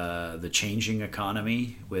 with the changing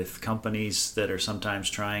economy, with companies that are sometimes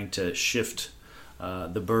trying to shift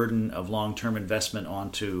the burden of long-term investment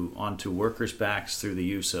onto workers' backs through the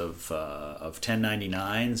use of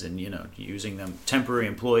 1099s and using them temporary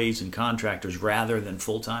employees and contractors rather than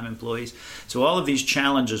full-time employees. So all of these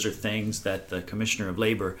challenges are things that the Commissioner of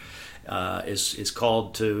Labor is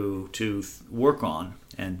called to work on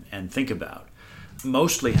and think about.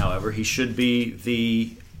 Mostly, however, he should be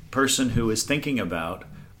the person who is thinking about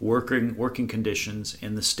working conditions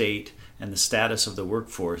in the state and the status of the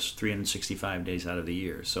workforce 365 days out of the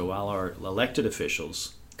year. So while our elected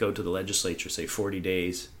officials go to the legislature, say 40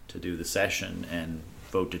 days to do the session and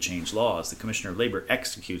vote to change laws, the Commissioner of Labor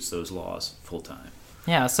executes those laws full time.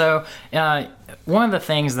 Yeah, so one of the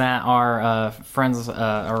things that our friends,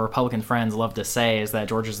 our Republican friends, love to say is that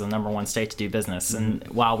Georgia's the number one state to do business. And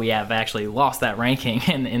while we have actually lost that ranking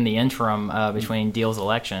in the interim between Deal's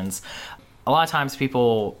elections, a lot of times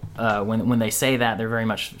people, when they say that, they're very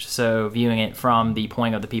much so viewing it from the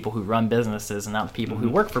point of the people who run businesses and not the people who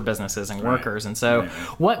work for businesses and workers. And so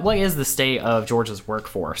what is the state of Georgia's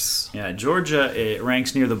workforce? Yeah, Georgia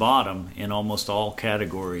ranks near the bottom in almost all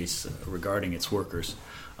categories regarding its workers.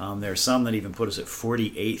 There are some that even put us at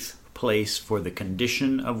 48th place for the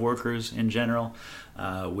condition of workers in general.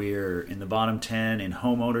 We're in the bottom 10 in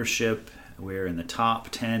home ownership. We're in the top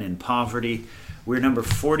 10 in poverty. We're number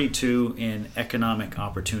 42 in economic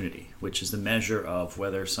opportunity, which is the measure of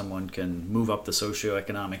whether someone can move up the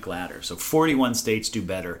socioeconomic ladder. So 41 states do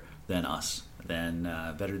better than us,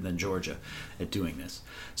 better than Georgia at doing this.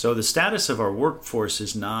 So the status of our workforce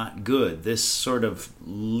is not good. This sort of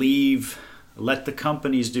let the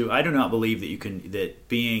companies do. I do not believe that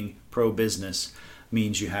being pro-business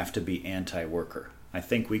means you have to be anti-worker. I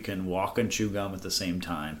think we can walk and chew gum at the same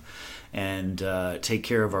time and take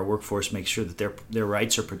care of our workforce, make sure that their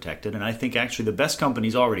rights are protected. And I think actually the best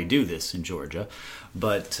companies already do this in Georgia,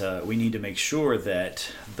 but we need to make sure that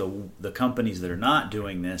the companies that are not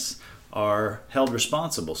doing this are held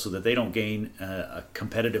responsible so that they don't gain a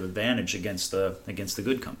competitive advantage against the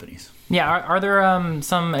good companies. Yeah, are there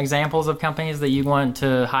some examples of companies that you want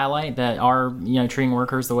to highlight that are treating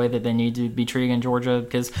workers the way that they need to be treated in Georgia?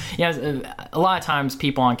 Because a lot of times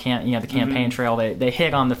people on the campaign trail they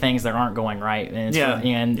hit on the things that aren't going right,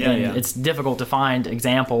 and it's difficult to find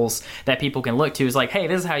examples that people can look to. It's like, hey,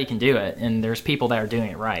 this is how you can do it, and there's people that are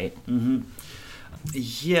doing it right. Mm-hmm.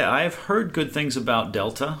 Yeah, I've heard good things about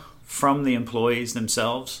Delta from the employees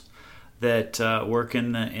themselves that work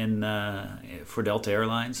for Delta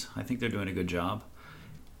Airlines. I think they're doing a good job.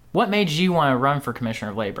 What made you want to run for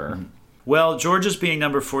Commissioner of Labor? Well, Georgia's being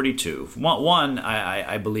number 42. One,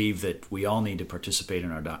 I believe that we all need to participate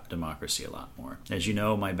in our democracy a lot more. As you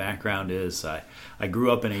know, my background is I grew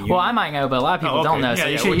up in a union. Well, I might know, but a lot of people don't know. So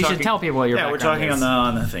you should tell people what your background is. Yeah, we're talking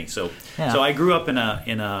on the thing. So I grew up in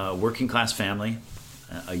a working class family,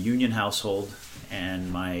 a union household.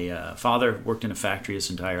 And my father worked in a factory his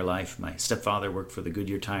entire life. My stepfather worked for the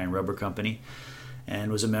Goodyear Tire and Rubber Company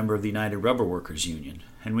and was a member of the United Rubber Workers Union.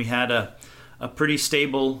 And we had a pretty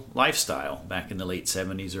stable lifestyle back in the late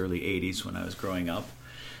 70s, early 80s when I was growing up.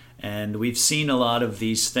 And we've seen a lot of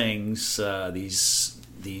these things,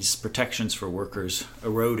 these protections for workers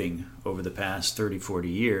eroding over the past 30, 40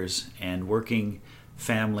 years. And working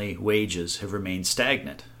family wages have remained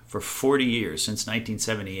stagnant. For 40 years, since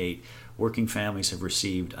 1978, working families have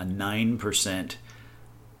received a 9%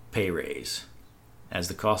 pay raise as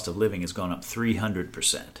the cost of living has gone up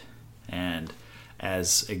 300%, and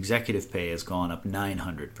as executive pay has gone up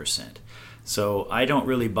 900%. So I don't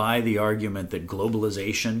really buy the argument that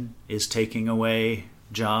globalization is taking away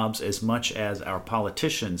jobs as much as our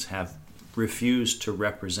politicians have refused to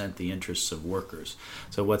represent the interests of workers.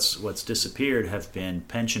 So what's disappeared have been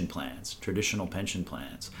pension plans, traditional pension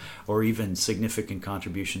plans, or even significant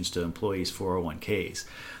contributions to employees' 401ks,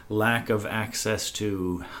 lack of access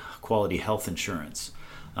to quality health insurance,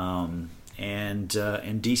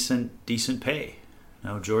 and decent pay.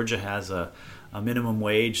 Now, Georgia has a minimum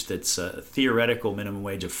wage that's a theoretical minimum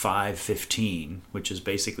wage of $5.15, which is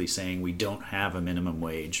basically saying we don't have a minimum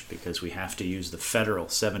wage because we have to use the federal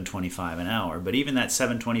 $7.25 an hour. But even that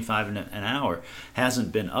 $7.25 an hour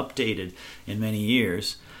hasn't been updated in many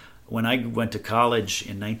years. When I went to college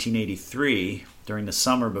in 1983, during the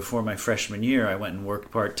summer before my freshman year, I went and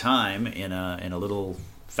worked part-time in a little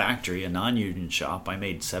factory, a non-union shop. I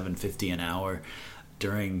made $7.50 an hour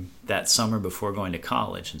during that summer before going to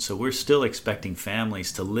college. And so we're still expecting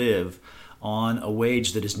families to live on a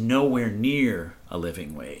wage that is nowhere near a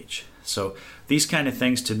living wage. So these kind of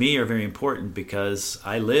things to me are very important because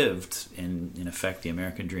I lived, in effect, the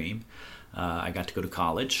American dream. I got to go to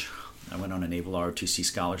college. I went on a Naval ROTC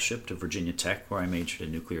scholarship to Virginia Tech, where I majored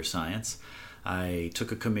in nuclear science. I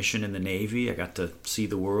took a commission in the Navy. I got to see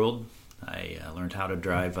the world. I learned how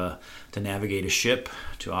to to navigate a ship,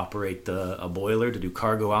 to operate a boiler, to do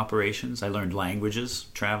cargo operations. I learned languages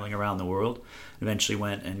traveling around the world. Eventually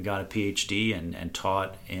went and got a PhD and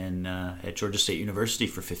taught at Georgia State University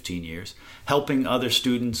for 15 years, helping other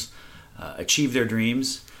students achieve their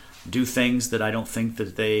dreams, do things that I don't think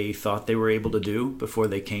that they thought they were able to do before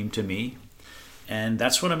they came to me. And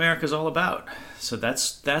that's what America's all about. So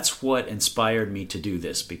that's what inspired me to do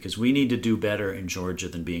this, because we need to do better in Georgia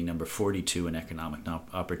than being number 42 in economic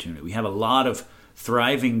opportunity. We have a lot of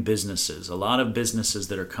thriving businesses, a lot of businesses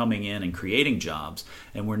that are coming in and creating jobs,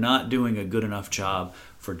 and we're not doing a good enough job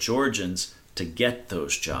for Georgians to get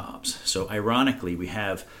those jobs. So ironically, we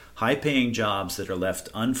have high-paying jobs that are left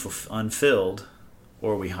unfilled,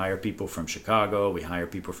 or we hire people from Chicago, we hire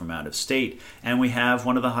people from out of state, and we have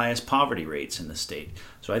one of the highest poverty rates in the state.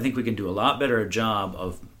 So I think we can do a lot better job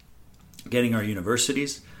of getting our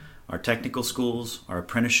universities, our technical schools, our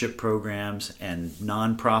apprenticeship programs, and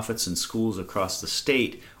nonprofits and schools across the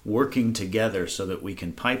state working together so that we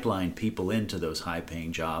can pipeline people into those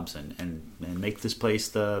high-paying jobs and make this place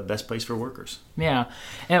the best place for workers. Yeah,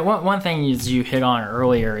 and one thing you hit on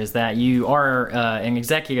earlier is that you are an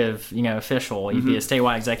executive, official. You'd be a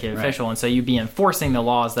statewide executive official, and so you'd be enforcing the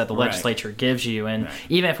laws that the legislature gives you. And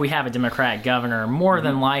even if we have a Democratic governor, more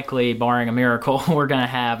than likely, barring a miracle, we're going to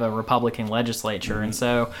have a Republican legislature. And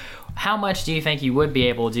so, how much do you think you would be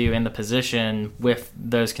able to do in the position with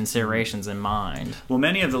those considerations in mind? Well,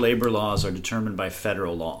 many of the labor laws are determined by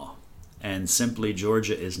federal law, and simply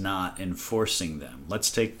Georgia is not enforcing them. Let's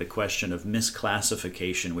take the question of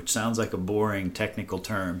misclassification, which sounds like a boring technical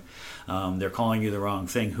term. They're calling you the wrong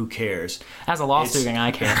thing. Who cares? As a law student,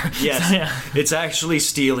 I care. Yes, So, yeah. It's actually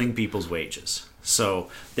stealing people's wages. So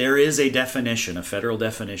there is a definition, a federal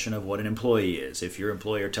definition of what an employee is. If your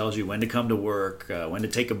employer tells you when to come to work, when to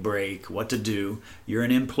take a break, what to do, you're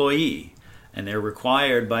an employee. And they're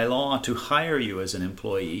required by law to hire you as an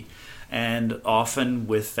employee. And often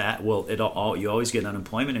with that, you always get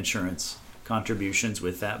unemployment insurance contributions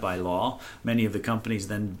with that by law. Many of the companies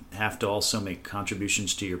then have to also make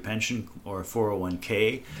contributions to your pension or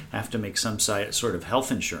 401k, have to make some sort of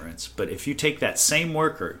health insurance. But if you take that same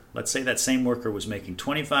worker, let's say that same worker was making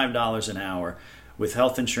 $25 an hour with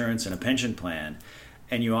health insurance and a pension plan,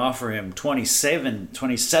 and you offer him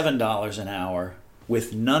 $27 an hour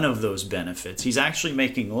with none of those benefits, he's actually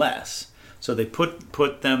making less. So they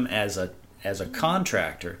put them as a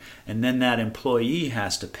contractor, and then that employee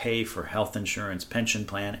has to pay for health insurance, pension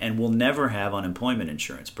plan, and will never have unemployment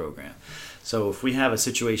insurance program. So if we have a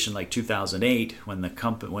situation like 2008, when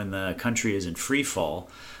the country is in free fall,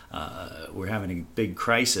 we're having a big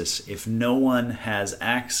crisis. If no one has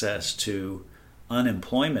access to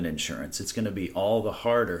unemployment insurance, it's going to be all the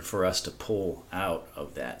harder for us to pull out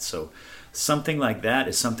of that. So something like that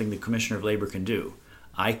is something the Commissioner of Labor can do.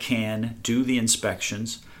 I can do the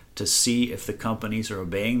inspections to see if the companies are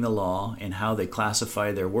obeying the law and how they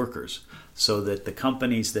classify their workers, so that the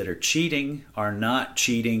companies that are cheating are not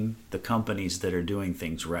cheating the companies that are doing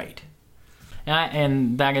things right.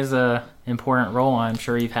 And that is an important role. I'm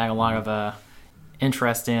sure you've had a lot of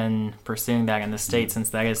interest in pursuing that in the state, since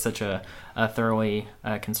that is such a thoroughly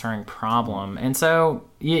concerning problem. And so,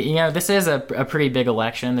 this is a pretty big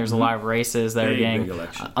election. There's a lot of races that are getting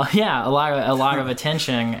a lot of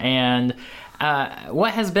attention. And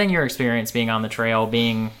what has been your experience being on the trail,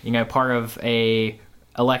 being part of a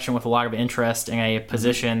election with a lot of interest in a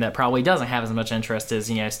position that probably doesn't have as much interest as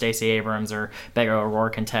Stacey Abrams or Beto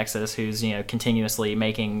O'Rourke in Texas, who's continuously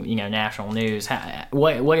making national news?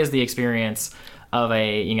 What is the experience of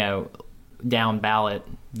a down ballot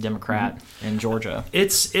Democrat in Georgia?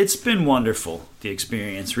 It's been wonderful, the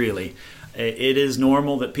experience, really. It is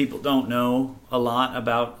normal that people don't know a lot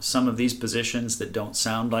about some of these positions that don't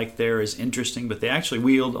sound like they're as interesting, but they actually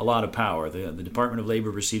wield a lot of power. The Department of Labor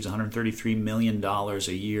receives $133 million a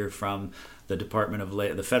year from the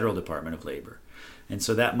Federal Department of Labor. And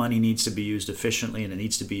so that money needs to be used efficiently, and it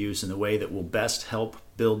needs to be used in the way that will best help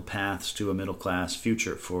build paths to a middle-class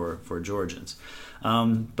future for Georgians.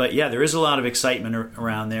 But yeah, there is a lot of excitement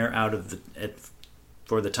around there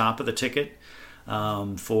for the top of the ticket.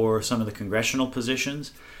 For some of the congressional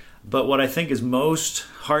positions. But what I think is most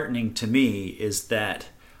heartening to me is that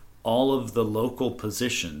all of the local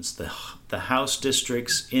positions, the House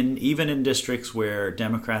districts, even in districts where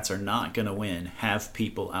Democrats are not going to win, have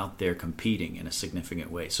people out there competing in a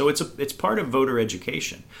significant way. So it's part of voter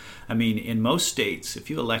education. I mean, in most states, if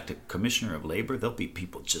you elect a commissioner of labor, there'll be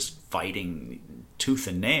people just fighting tooth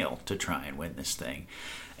and nail to try and win this thing.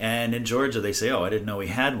 And in Georgia, they say, "Oh, I didn't know we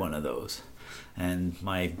had one of those." And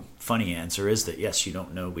my funny answer is that, yes, you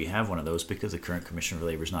don't know we have one of those because the current Commissioner of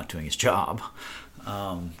Labor is not doing his job.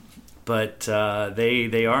 But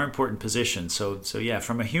they are important positions. So yeah,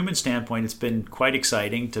 from a human standpoint, it's been quite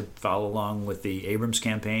exciting to follow along with the Abrams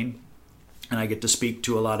campaign. And I get to speak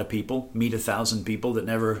to a lot of people, meet 1,000 people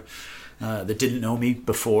that didn't know me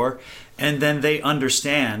before. And then they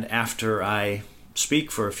understand after I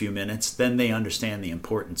speak for a few minutes, then they understand the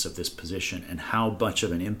importance of this position and how much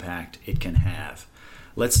of an impact it can have.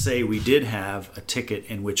 Let's say we did have a ticket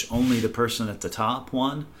in which only the person at the top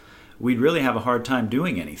won. We'd really have a hard time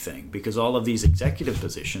doing anything because all of these executive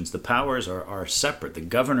positions, the powers are separate. The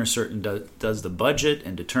governor does the budget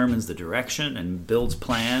and determines the direction and builds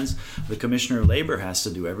plans. The Commissioner of Labor has to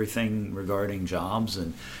do everything regarding jobs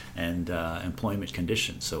and employment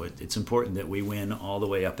conditions. So it's important that we win all the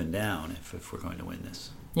way up and down if we're going to win this.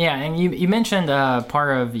 Yeah, and you mentioned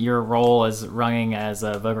part of your role as running as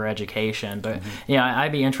a voter education, but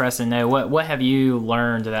I'd be interested to know what have you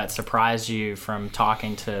learned that surprised you from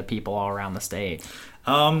talking to people all around the state?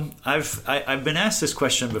 I've been asked this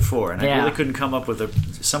question before, and I really couldn't come up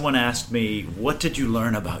with someone asked me, what did you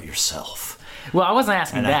learn about yourself? Well, I wasn't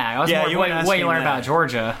asking that. I was more what you learned about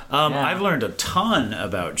Georgia. I've learned a ton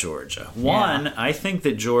about Georgia. One, I think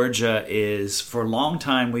that Georgia is, for a long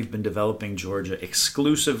time, we've been developing Georgia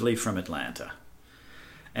exclusively from Atlanta.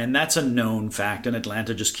 And that's a known fact, and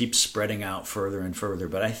Atlanta just keeps spreading out further and further.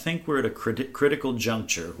 But I think we're at a critical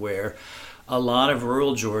juncture where a lot of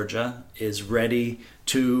rural Georgia is ready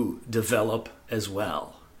to develop as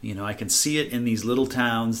well. I can see it in these little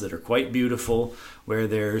towns that are quite beautiful, where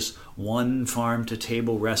there's one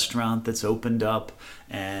farm-to-table restaurant that's opened up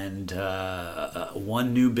and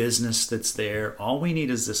one new business that's there. All we need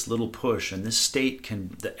is this little push, and this state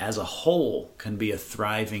can, as a whole, can be a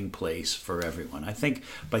thriving place for everyone. I think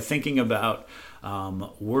by thinking about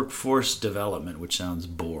workforce development, which sounds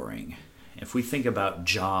boring, if we think about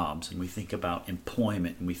jobs and we think about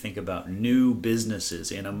employment and we think about new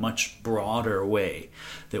businesses in a much broader way,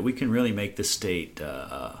 that we can really make the state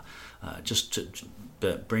just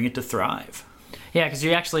to bring it to thrive. Yeah, because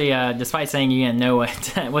you actually, despite saying you didn't know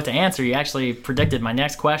what to answer, you actually predicted my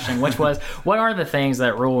next question, which was, what are the things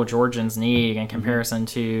that rural Georgians need in comparison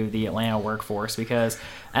to the Atlanta workforce? Because,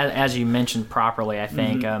 as you mentioned properly, I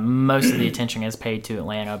think most of the attention is paid to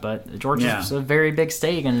Atlanta, but Georgia's a very big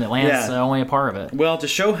state, and Atlanta's only a part of it. Well, to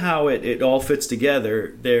show how it all fits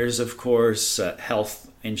together, there's, of course, health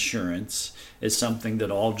insurance is something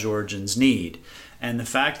that all Georgians need. And the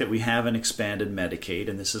fact that we haven't expanded Medicaid,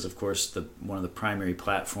 and this is, of course, one of the primary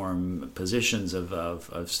platform positions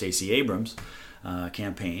of Stacey Abrams'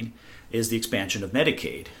 campaign, is the expansion of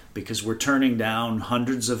Medicaid, because we're turning down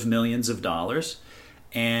hundreds of millions of dollars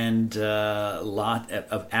and a lot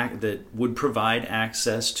that would provide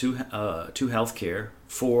access to health care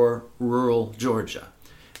for rural Georgia.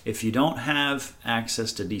 If you don't have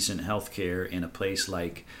access to decent health care in a place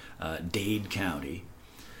like Dade County,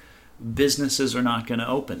 businesses are not going to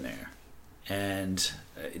open there. And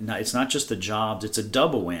it's not just the jobs, it's a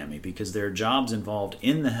double whammy, because there are jobs involved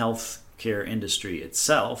in the healthcare industry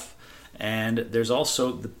itself, and there's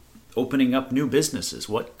also the opening up new businesses.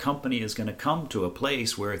 What company is going to come to a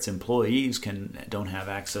place where its employees don't have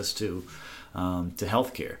access to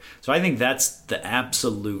healthcare? So I think that's the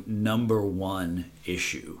absolute number one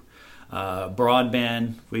issue.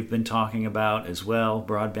 Broadband, we've been talking about as well.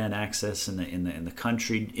 Broadband access in the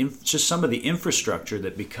country. Just some of the infrastructure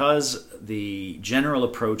that, because the general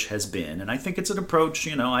approach has been, and I think it's an approach.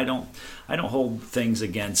 I don't hold things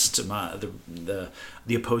against the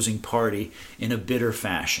opposing party in a bitter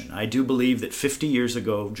fashion. I do believe that 50 years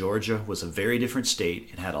ago, Georgia was a very different state.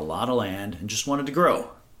 It had a lot of land and just wanted to grow,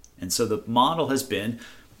 and so the model has been,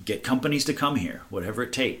 get companies to come here, whatever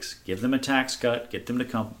it takes. Give them a tax cut, get them to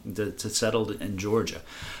come to settle in Georgia.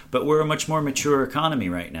 But we're a much more mature economy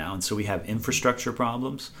right now, and so we have infrastructure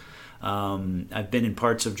problems. I've been in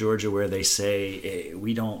parts of Georgia where they say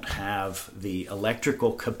we don't have the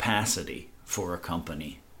electrical capacity for a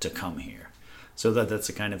company to come here. So that's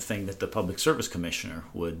the kind of thing that the Public Service Commissioner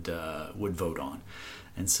would vote on.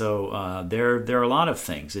 And so there are a lot of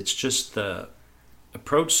things. It's just the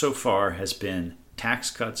approach so far has been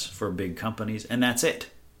tax cuts for big companies, and that's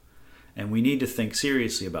it. And we need to think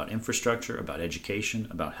seriously about infrastructure, about education,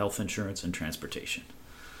 about health insurance, and transportation.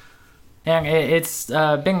 And it's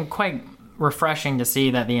been quite refreshing to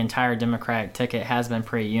see that the entire Democratic ticket has been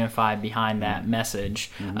pretty unified behind that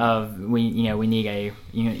message of we need a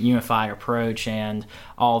unified approach and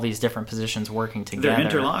all these different positions working together. They're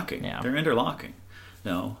interlocking. Yeah. They're interlocking.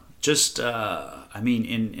 No, just in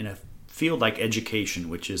a field like education,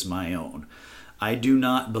 which is my own, I do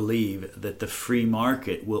not believe that the free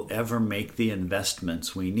market will ever make the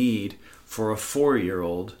investments we need for a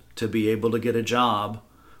 4-year-old to be able to get a job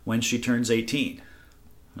when she turns 18,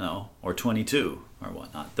 no, or 22 or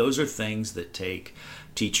whatnot. Those are things that take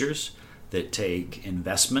teachers, that take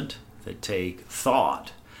investment, that take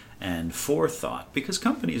thought and forethought, because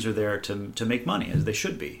companies are there to make money, as they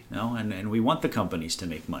should be, and we want the companies to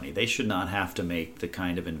make money. They should not have to make the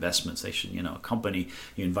kind of investments. They should, a company,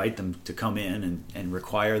 you invite them to come in and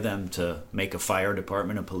require them to make a fire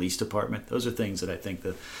department, a police department. Those are things that I think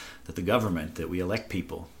that the government, that we elect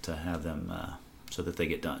people to have them so that they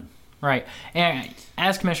get done. Right. And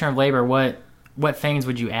as Commissioner of Labor, what things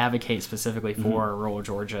would you advocate specifically for rural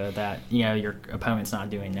Georgia that your opponent's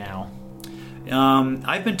not doing now?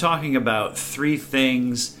 I've been talking about 3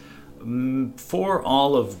 things for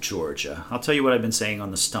all of Georgia. I'll tell you what I've been saying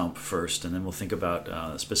on the stump first, and then we'll think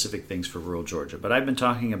about specific things for rural Georgia. But I've been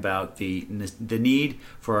talking about the need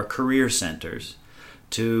for our career centers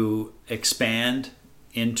to expand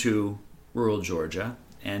into rural Georgia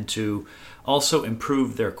and to also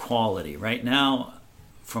improve their quality. Right now,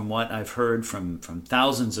 from what I've heard from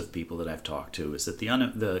thousands of people that I've talked to, is that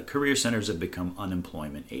the career centers have become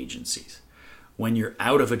unemployment agencies. When you're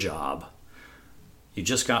out of a job, you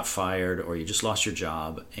just got fired or you just lost your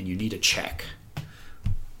job and you need a check,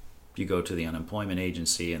 you go to the unemployment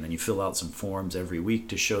agency and then you fill out some forms every week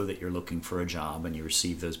to show that you're looking for a job, and you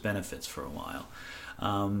receive those benefits for a while.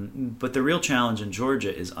 But the real challenge in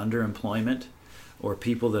Georgia is underemployment, or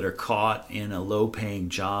people that are caught in a low-paying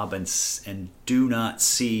job and do not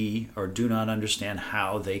see or do not understand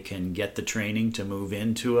how they can get the training to move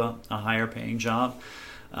into a higher-paying job.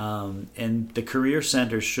 And the career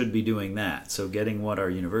centers should be doing that. So getting what our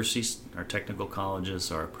universities, our technical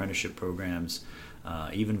colleges, our apprenticeship programs,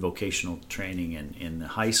 even vocational training in the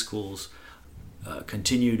high schools,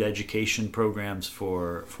 continued education programs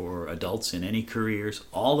for adults in any careers,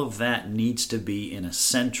 all of that needs to be in a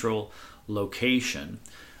central location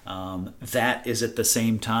that is at the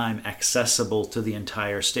same time accessible to the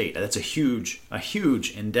entire state. That's a huge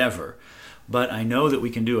endeavor. But I know that we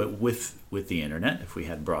can do it with the internet. If we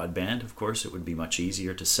had broadband, of course, it would be much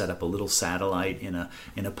easier to set up a little satellite in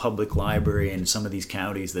a public library in some of these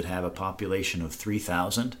counties that have a population of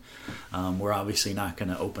 3,000. We're obviously not going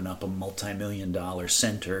to open up a multi-million-dollar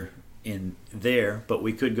center in there, but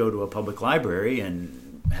we could go to a public library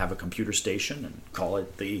and have a computer station and call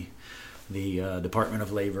it the Department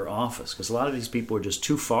of Labor office, because a lot of these people are just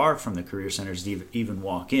too far from the career centers to even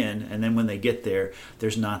walk in, and then when they get there,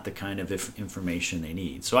 there's not the kind of information they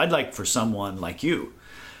need. So I'd like for someone like you,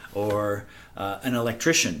 or an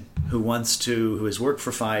electrician who has worked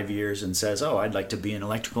for 5 years and says, I'd like to be an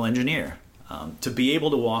electrical engineer, to be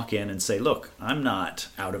able to walk in and say, look, I'm not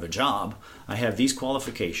out of a job. I have these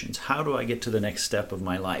qualifications. How do I get to the next step of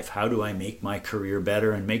my life? How do I make my career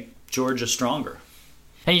better and make Georgia stronger?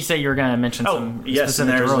 And you say you were going to mention some yes, and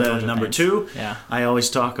specific there's number things. 2. Yeah. I always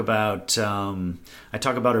talk about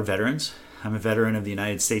our veterans. I'm a veteran of the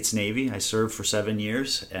United States Navy. I served for 7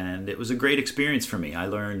 years, and it was a great experience for me. I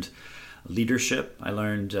learned leadership. I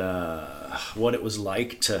learned what it was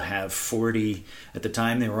like to have 40, at the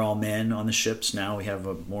time they were all men on the ships. Now we have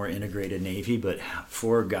a more integrated Navy, but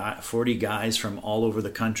 40 guys from all over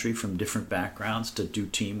the country from different backgrounds to do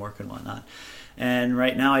teamwork and whatnot. And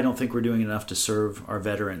right now, I don't think we're doing enough to serve our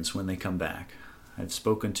veterans when they come back. I've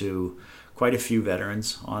spoken to quite a few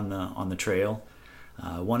veterans on the trail.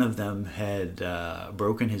 One of them had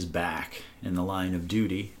broken his back in the line of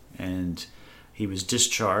duty, and he was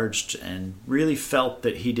discharged and really felt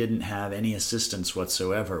that he didn't have any assistance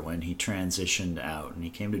whatsoever when he transitioned out. And he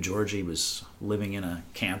came to Georgia. He was living in a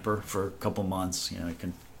camper for a couple months. He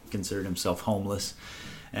considered himself homeless,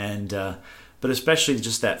 and but especially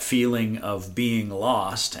just that feeling of being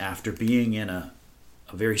lost after being in a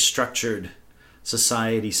very structured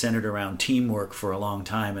society centered around teamwork for a long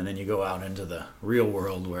time, and then you go out into the real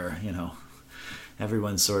world where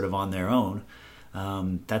everyone's sort of on their own.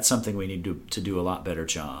 That's something we need to do a lot better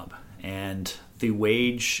job. And the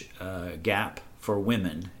wage gap for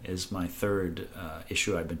women is my third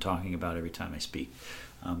issue I've been talking about every time I speak,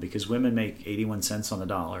 because women make 81 cents on the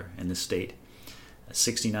dollar in this state,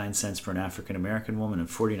 69 cents for an African American woman, and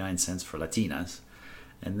 49 cents for Latinas.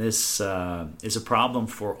 And this is a problem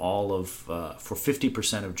for for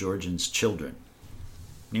 50% of Georgians' children.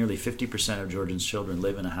 Nearly 50% of Georgians' children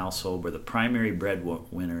live in a household where the primary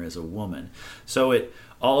breadwinner is a woman. So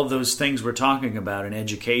all of those things we're talking about in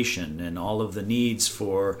education and all of the needs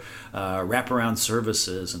for wraparound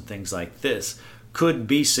services and things like this could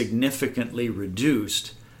be significantly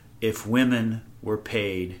reduced if women were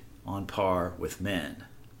paid on par with men.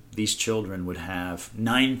 these children would have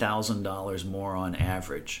 $9,000 more on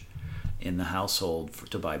average in the household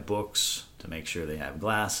to buy books, to make sure they have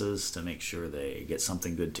glasses, to make sure they get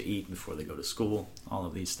something good to eat before they go to school, all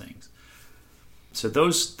of these things. So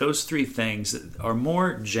those three things are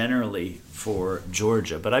more generally for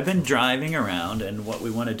Georgia. But I've been driving around, and what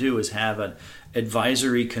we want to do is have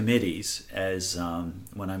advisory committees as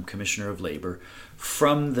when I'm Commissioner of Labor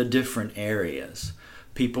from the different areas.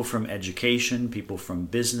 People from education, people from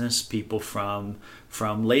business, people from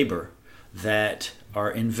labor that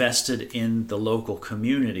are invested in the local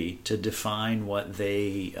community to define what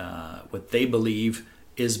they believe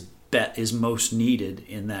is most needed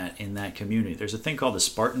in that community. There's a thing called the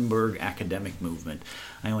Spartanburg academic movement.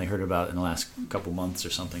 I only heard about it in the last couple months or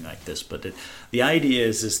something like this, but the idea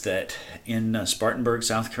is that in Spartanburg,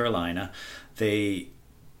 South Carolina, they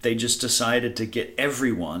just decided to get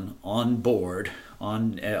everyone on board,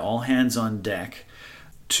 on all hands on deck,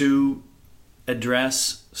 to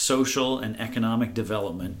address social and economic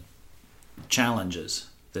development challenges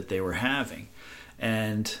that they were having.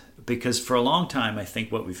 And because for a long time, I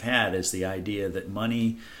think what we've had is the idea that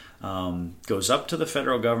money goes up to the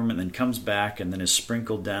federal government, then comes back, and then is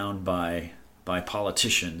sprinkled down by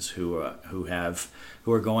politicians who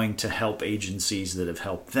are going to help agencies that have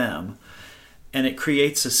helped them. And it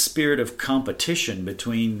creates a spirit of competition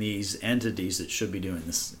between these entities that should be doing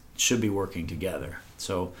this, should be working together.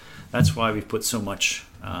 So that's why we've put so much.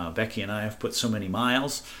 Becky and I have put so many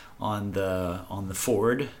miles on the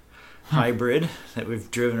Ford hybrid that we've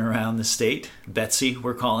driven around the state. Betsy,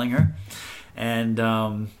 we're calling her,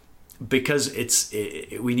 and because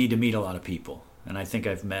we need to meet a lot of people, and I think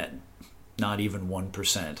I've met not even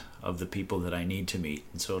 1% of the people that I need to meet,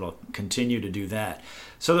 and so it'll continue to do that,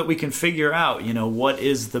 so that we can figure out, what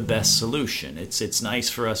is the best solution. It's nice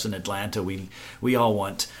for us in Atlanta. We all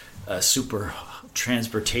want a super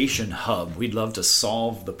transportation hub. We'd love to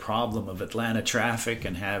solve the problem of Atlanta traffic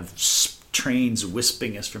and have trains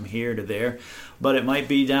wisping us from here to there, but it might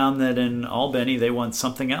be down that in Albany they want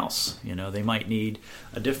something else. They might need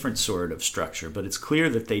a different sort of structure, but it's clear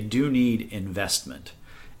that they do need investment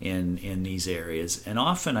in these areas, and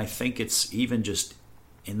often I think it's even just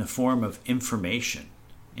in the form of information,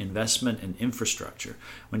 investment in infrastructure.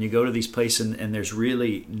 When you go to these places and there's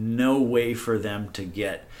really no way for them to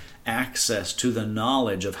get access to the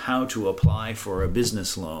knowledge of how to apply for a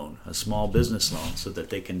business loan, a small business loan, so that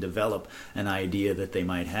they can develop an idea that they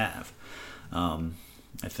might have. I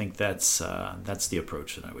think that's the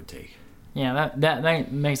approach that I would take. Yeah,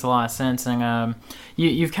 that makes a lot of sense, and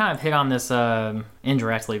you've kind of hit on this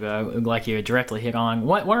indirectly, but like you directly hit on.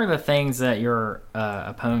 What are the things that your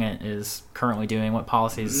opponent is currently doing? What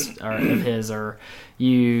policies of his are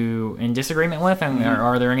you in disagreement with, and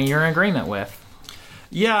are there any you're in agreement with?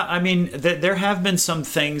 Yeah, I mean, there have been some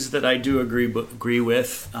things that I do agree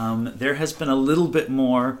with. There has been a little bit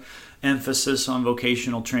more emphasis on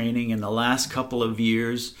vocational training in the last couple of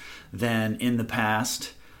years than in the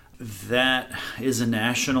past. That is a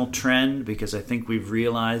national trend, because I think we've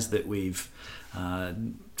realized that we've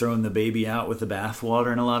thrown the baby out with the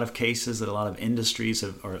bathwater in a lot of cases, that a lot of industries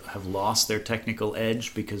have lost their technical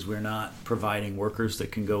edge because we're not providing workers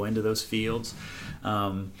that can go into those fields.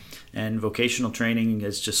 And vocational training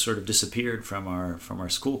has just sort of disappeared from our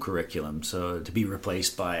school curriculum, so to be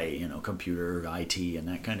replaced by computer, IT, and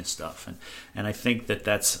that kind of stuff. And I think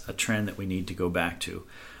that's a trend that we need to go back to.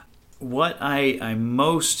 What I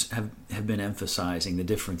most have been emphasizing, the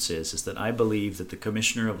difference is that I believe that the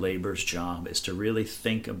Commissioner of Labor's job is to really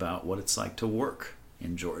think about what it's like to work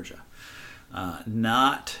in Georgia.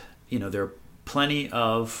 There are plenty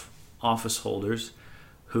of office holders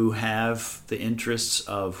who have the interests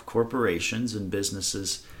of corporations and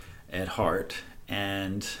businesses at heart,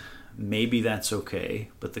 and maybe that's okay,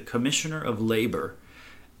 but the Commissioner of Labor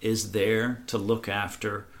is there to look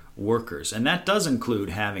after workers, and that does include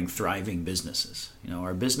having thriving businesses.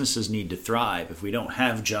 Our businesses need to thrive. If we don't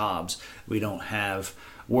have jobs, we don't have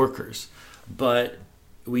workers. But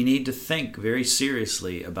we need to think very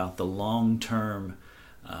seriously about the long-term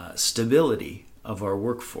stability of our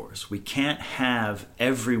workforce. We can't have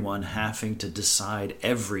everyone having to decide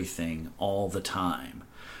everything all the time.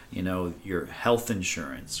 Your health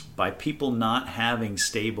insurance. By people not having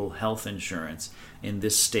stable health insurance in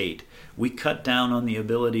this state, we cut down on the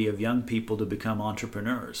ability of young people to become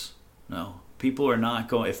entrepreneurs. No, people are not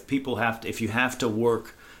going. If you have to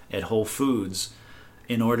work at Whole Foods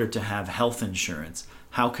in order to have health insurance,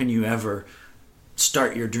 how can you ever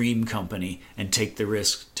start your dream company and take the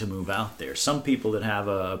risk to move out there. Some people that have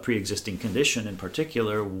a pre-existing condition in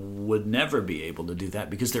particular would never be able to do that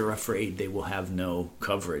because they're afraid they will have no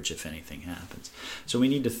coverage if anything happens. So we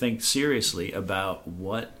need to think seriously about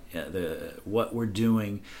what we're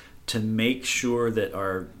doing to make sure that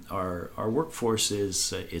our workforce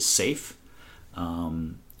is safe,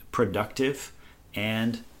 productive,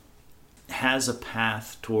 and has a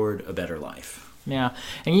path toward a better life. Yeah,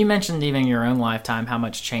 and you mentioned even your own lifetime, how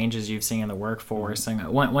much changes you've seen in the workforce. And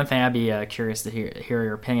one thing I'd be curious to hear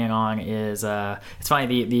your opinion on is, it's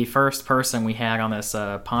funny, the first person we had on this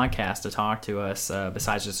podcast to talk to us,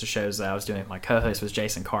 besides just the shows that I was doing with my co-host, was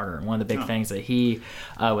Jason Carter. And one of the big things that he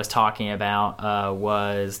was talking about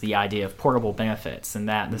was the idea of portable benefits, and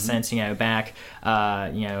that in the sense, back,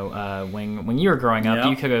 when you were growing up,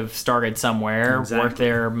 you could have started somewhere, worked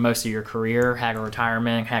there most of your career, had a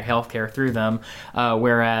retirement, had health care through them.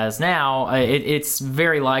 Whereas now, it's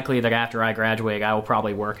very likely that after I graduate, I will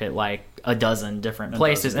probably work at like a dozen different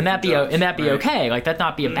places, and that be okay. Like that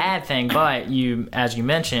not be a bad thing, but as you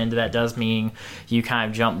mentioned, that does mean you kind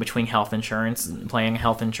of jump between health insurance plan,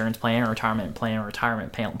 or retirement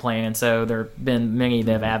plan, and so there have been many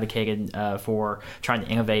that have advocated for trying to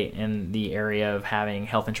innovate in the area of having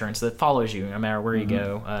health insurance that follows you no matter where you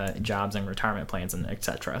go, jobs and retirement plans and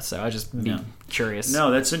etc. So I just be curious.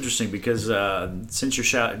 No, that's interesting because since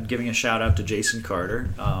you're giving a shout out to Jason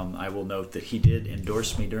Carter, I will note that he did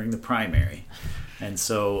endorse me during the primary. And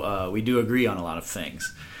so we do agree on a lot of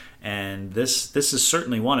things. And this is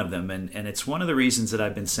certainly one of them. And it's one of the reasons that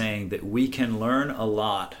I've been saying that we can learn a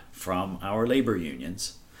lot from our labor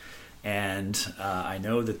unions. And I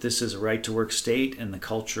know that this is a right-to-work state, and the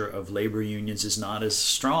culture of labor unions is not as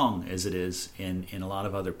strong as it is in a lot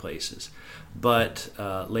of other places. But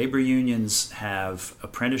labor unions have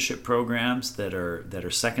apprenticeship programs that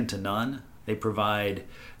are second to none. They provide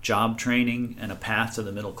job training and a path to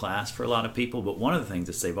the middle class for a lot of people. But one of the things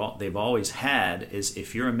that they've always had is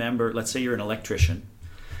if you're a member, let's say you're an electrician,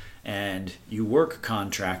 and you work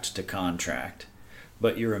contract to contract,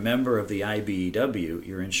 but you're a member of the IBEW,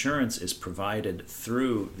 your insurance is provided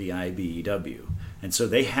through the IBEW. And so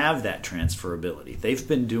they have that transferability. They've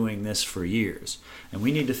been doing this for years. And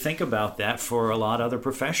we need to think about that for a lot of other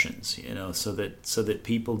professions, so that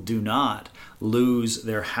people do not lose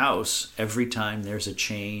their house every time there's a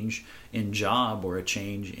change in job or a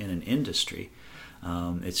change in an industry.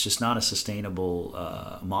 It's just not a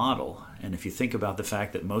sustainable model. And if you think about the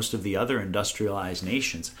fact that most of the other industrialized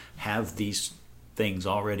nations have these things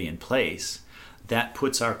already in place, that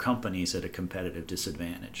puts our companies at a competitive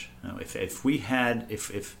disadvantage.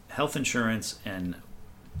 If health insurance and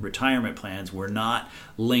retirement plans were not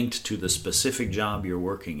linked to the specific job you're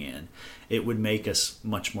working in, it would make us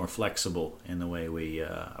much more flexible in the way we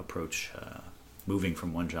approach moving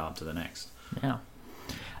from one job to the next. Yeah.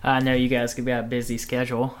 I know you guys could be a busy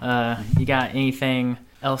schedule. You got anything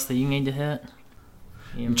else that you need to hit?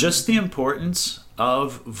 Just the importance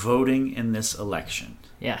of voting in this election.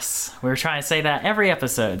 Yes, we were trying to say that every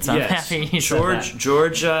episode, so I'm happy you said that.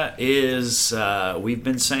 Georgia is, we've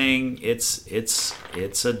been saying it's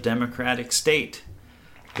a Democratic state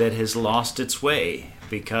that has lost its way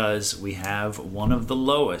because we have one of the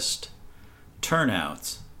lowest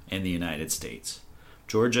turnouts in the United States.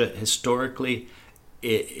 Georgia historically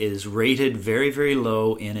is rated very, very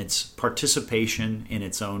low in its participation in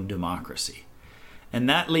its own democracy. And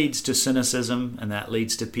that leads to cynicism, and that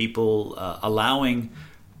leads to people allowing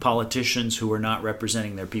politicians who are not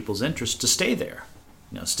representing their people's interests to stay there.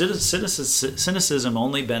 Cynicism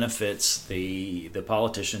only benefits the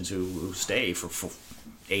politicians who stay for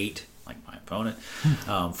 8, like my opponent,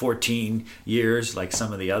 14 years, like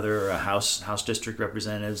some of the other House district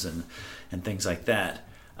representatives and things like that.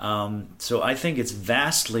 So I think it's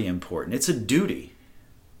vastly important. It's a duty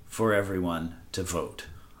for everyone to vote.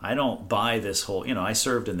 I don't buy this whole, I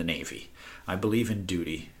served in the Navy. I believe in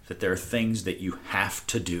duty, that there are things that you have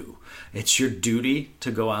to do. It's your duty to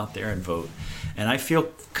go out there and vote. And I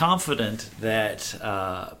feel confident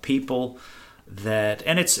that people that,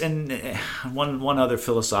 and one other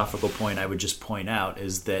philosophical point I would just point out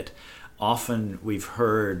is that often we've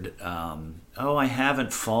heard, I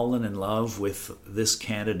haven't fallen in love with this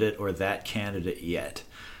candidate or that candidate yet.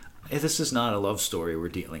 This is not a love story we're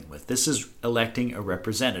dealing with. This is electing a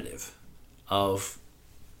representative of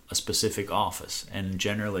a specific office. And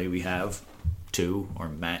generally we have 2 or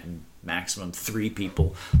maximum 3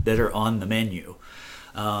 people that are on the menu.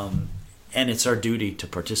 And it's our duty to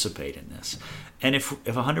participate in this. And if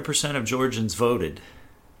 100% of Georgians voted,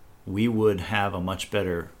 we would have a much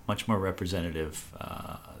more representative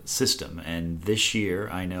system. And this year,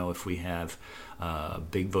 I know if we have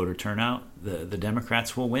big voter turnout, the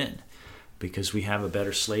Democrats will win because we have a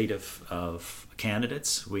better slate of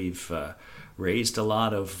candidates. We've raised a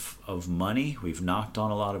lot of money. We've knocked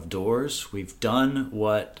on a lot of doors. We've done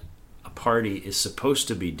what a party is supposed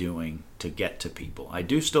to be doing to get to people. I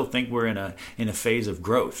do still think we're in a phase of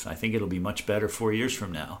growth. I think it'll be much better 4 years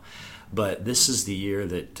from now. But this is the year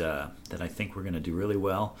that I think we're going to do really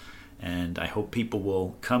well. And I hope people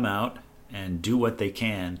will come out and do what they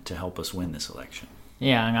can to help us win this election.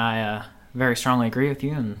 Yeah, and I very strongly agree with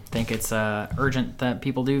you and think it's urgent that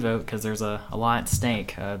people do vote because there's a lot at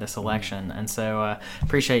stake this election. And so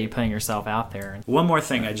appreciate you putting yourself out there. One more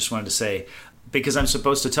thing I just wanted to say, because I'm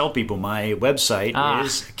supposed to tell people my website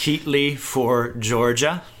is Keatley for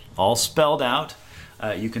Georgia, all spelled out.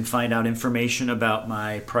 You can find out information about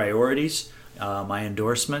my priorities, my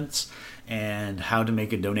endorsements, and how to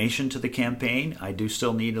make a donation to the campaign. I do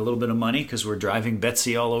still need a little bit of money because we're driving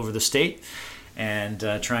Betsy all over the state and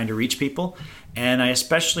trying to reach people. And I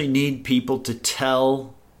especially need people to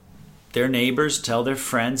tell their neighbors, tell their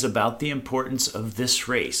friends about the importance of this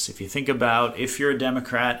race. If you think about if you're a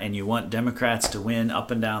Democrat and you want Democrats to win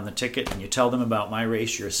up and down the ticket and you tell them about my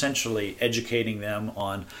race, you're essentially educating them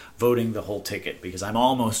on voting the whole ticket because I'm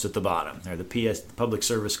almost at the bottom. They're the Public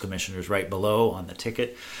Service Commissioners right below on the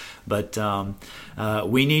ticket. But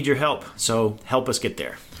we need your help, so help us get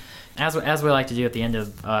there. As we like to do at the end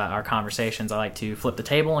of our conversations, I like to flip the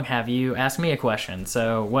table and have you ask me a question.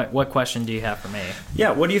 So what question do you have for me?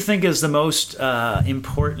 Yeah, what do you think is the most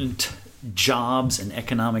important jobs and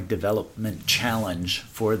economic development challenge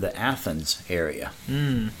for the Athens area?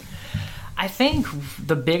 I think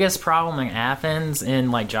the biggest problem in Athens in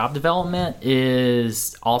like job development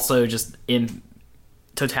is also just in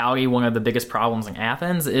totality, one of the biggest problems in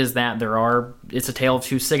Athens is that it's a tale of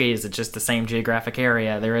two cities. It's just the same geographic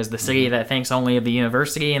area. There is the city that thinks only of the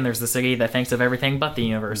university, and there's the city that thinks of everything but the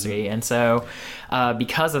university. And so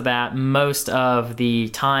because of that, most of the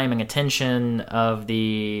time and attention of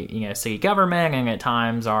the city government and at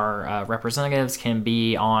times our representatives can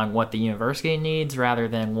be on what the university needs rather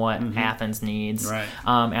than what Athens needs. Right.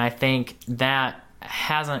 And I think that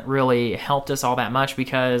hasn't really helped us all that much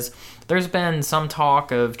because there's been some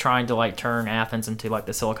talk of trying to like turn Athens into like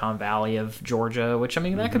the Silicon Valley of Georgia, which I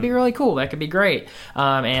mean that could be really cool. That could be great,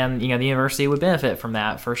 and the university would benefit from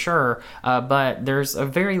that for sure. But there's a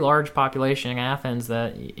very large population in Athens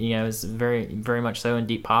that is very very much so in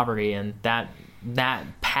deep poverty, and that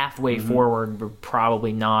pathway forward would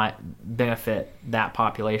probably not benefit that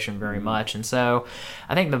population very much. And so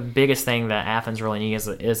I think the biggest thing that Athens really needs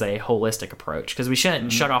is a holistic approach because we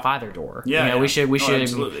shouldn't shut off either door. We should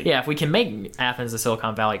absolutely. If we can make Athens the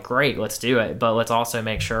Silicon Valley, great, let's do it. But let's also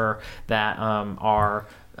make sure that our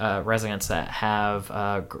residents that have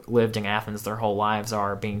lived in Athens their whole lives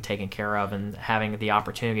are being taken care of and having the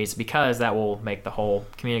opportunities, because that will make the whole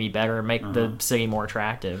community better, make the city more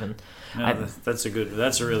attractive. And that's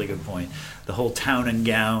a really good point. The whole town and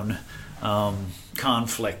gown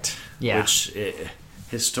conflict, which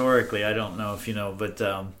historically, I don't know if you know, but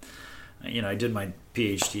I did my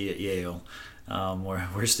PhD at Yale,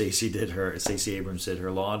 where Stacey Abrams did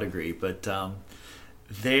her law degree, but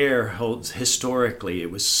there, historically,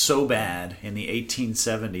 it was so bad in the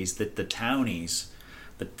 1870s that the townies,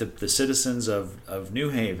 the citizens of New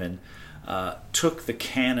Haven, took the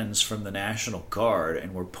cannons from the National Guard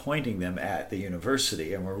and were pointing them at the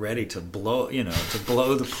university and were ready to blow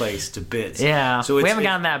the place to bits. Yeah, so we haven't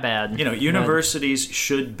gotten that bad. Universities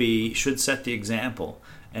should set the example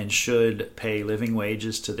and should pay living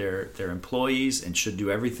wages to their employees and should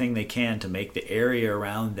do everything they can to make the area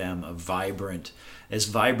around them as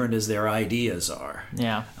vibrant as their ideas are.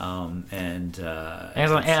 Yeah. And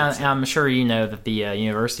I'm sure you know that the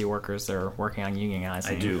university workers are working on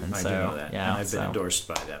unionizing. I do know that. Yeah, and I've been endorsed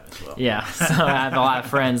by them as well. Yeah. So I have a lot of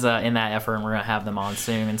friends in that effort, and we're going to have them on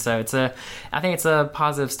soon. And so I think it's a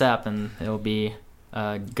positive step, and it'll be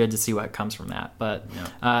good to see what comes from that. But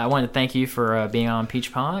I want to thank you for being on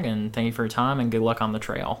Peach Pong, and thank you for your time, and good luck on the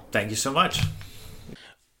trail. Thank you so much.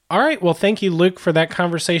 All right. Well, thank you, Luke, for that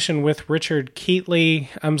conversation with Richard Keatley.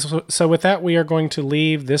 So with that, we are going to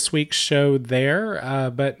leave this week's show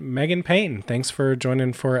there. But Megan Payne, thanks for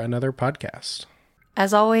joining for another podcast.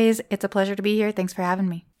 As always, it's a pleasure to be here. Thanks for having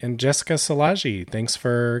me. And Jessica Szilagyi, thanks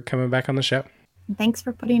for coming back on the show. Thanks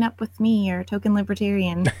for putting up with me, your token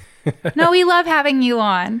libertarian. No, we love having you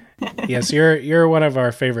on. Yes, you're one of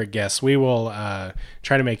our favorite guests. We will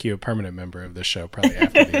try to make you a permanent member of the show probably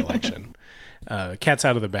after the election. Cat's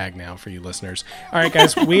out of the bag now for you listeners. All right,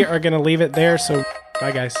 guys, we are going to leave it there. So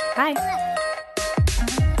bye, guys. Bye.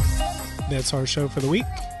 That's our show for the week.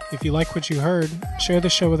 If you like what you heard, share the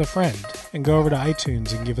show with a friend and go over to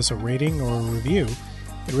iTunes and give us a rating or a review.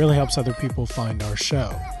 It really helps other people find our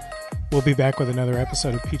show. We'll be back with another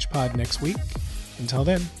episode of Peach Pod next week. Until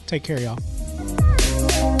then, take care, y'all.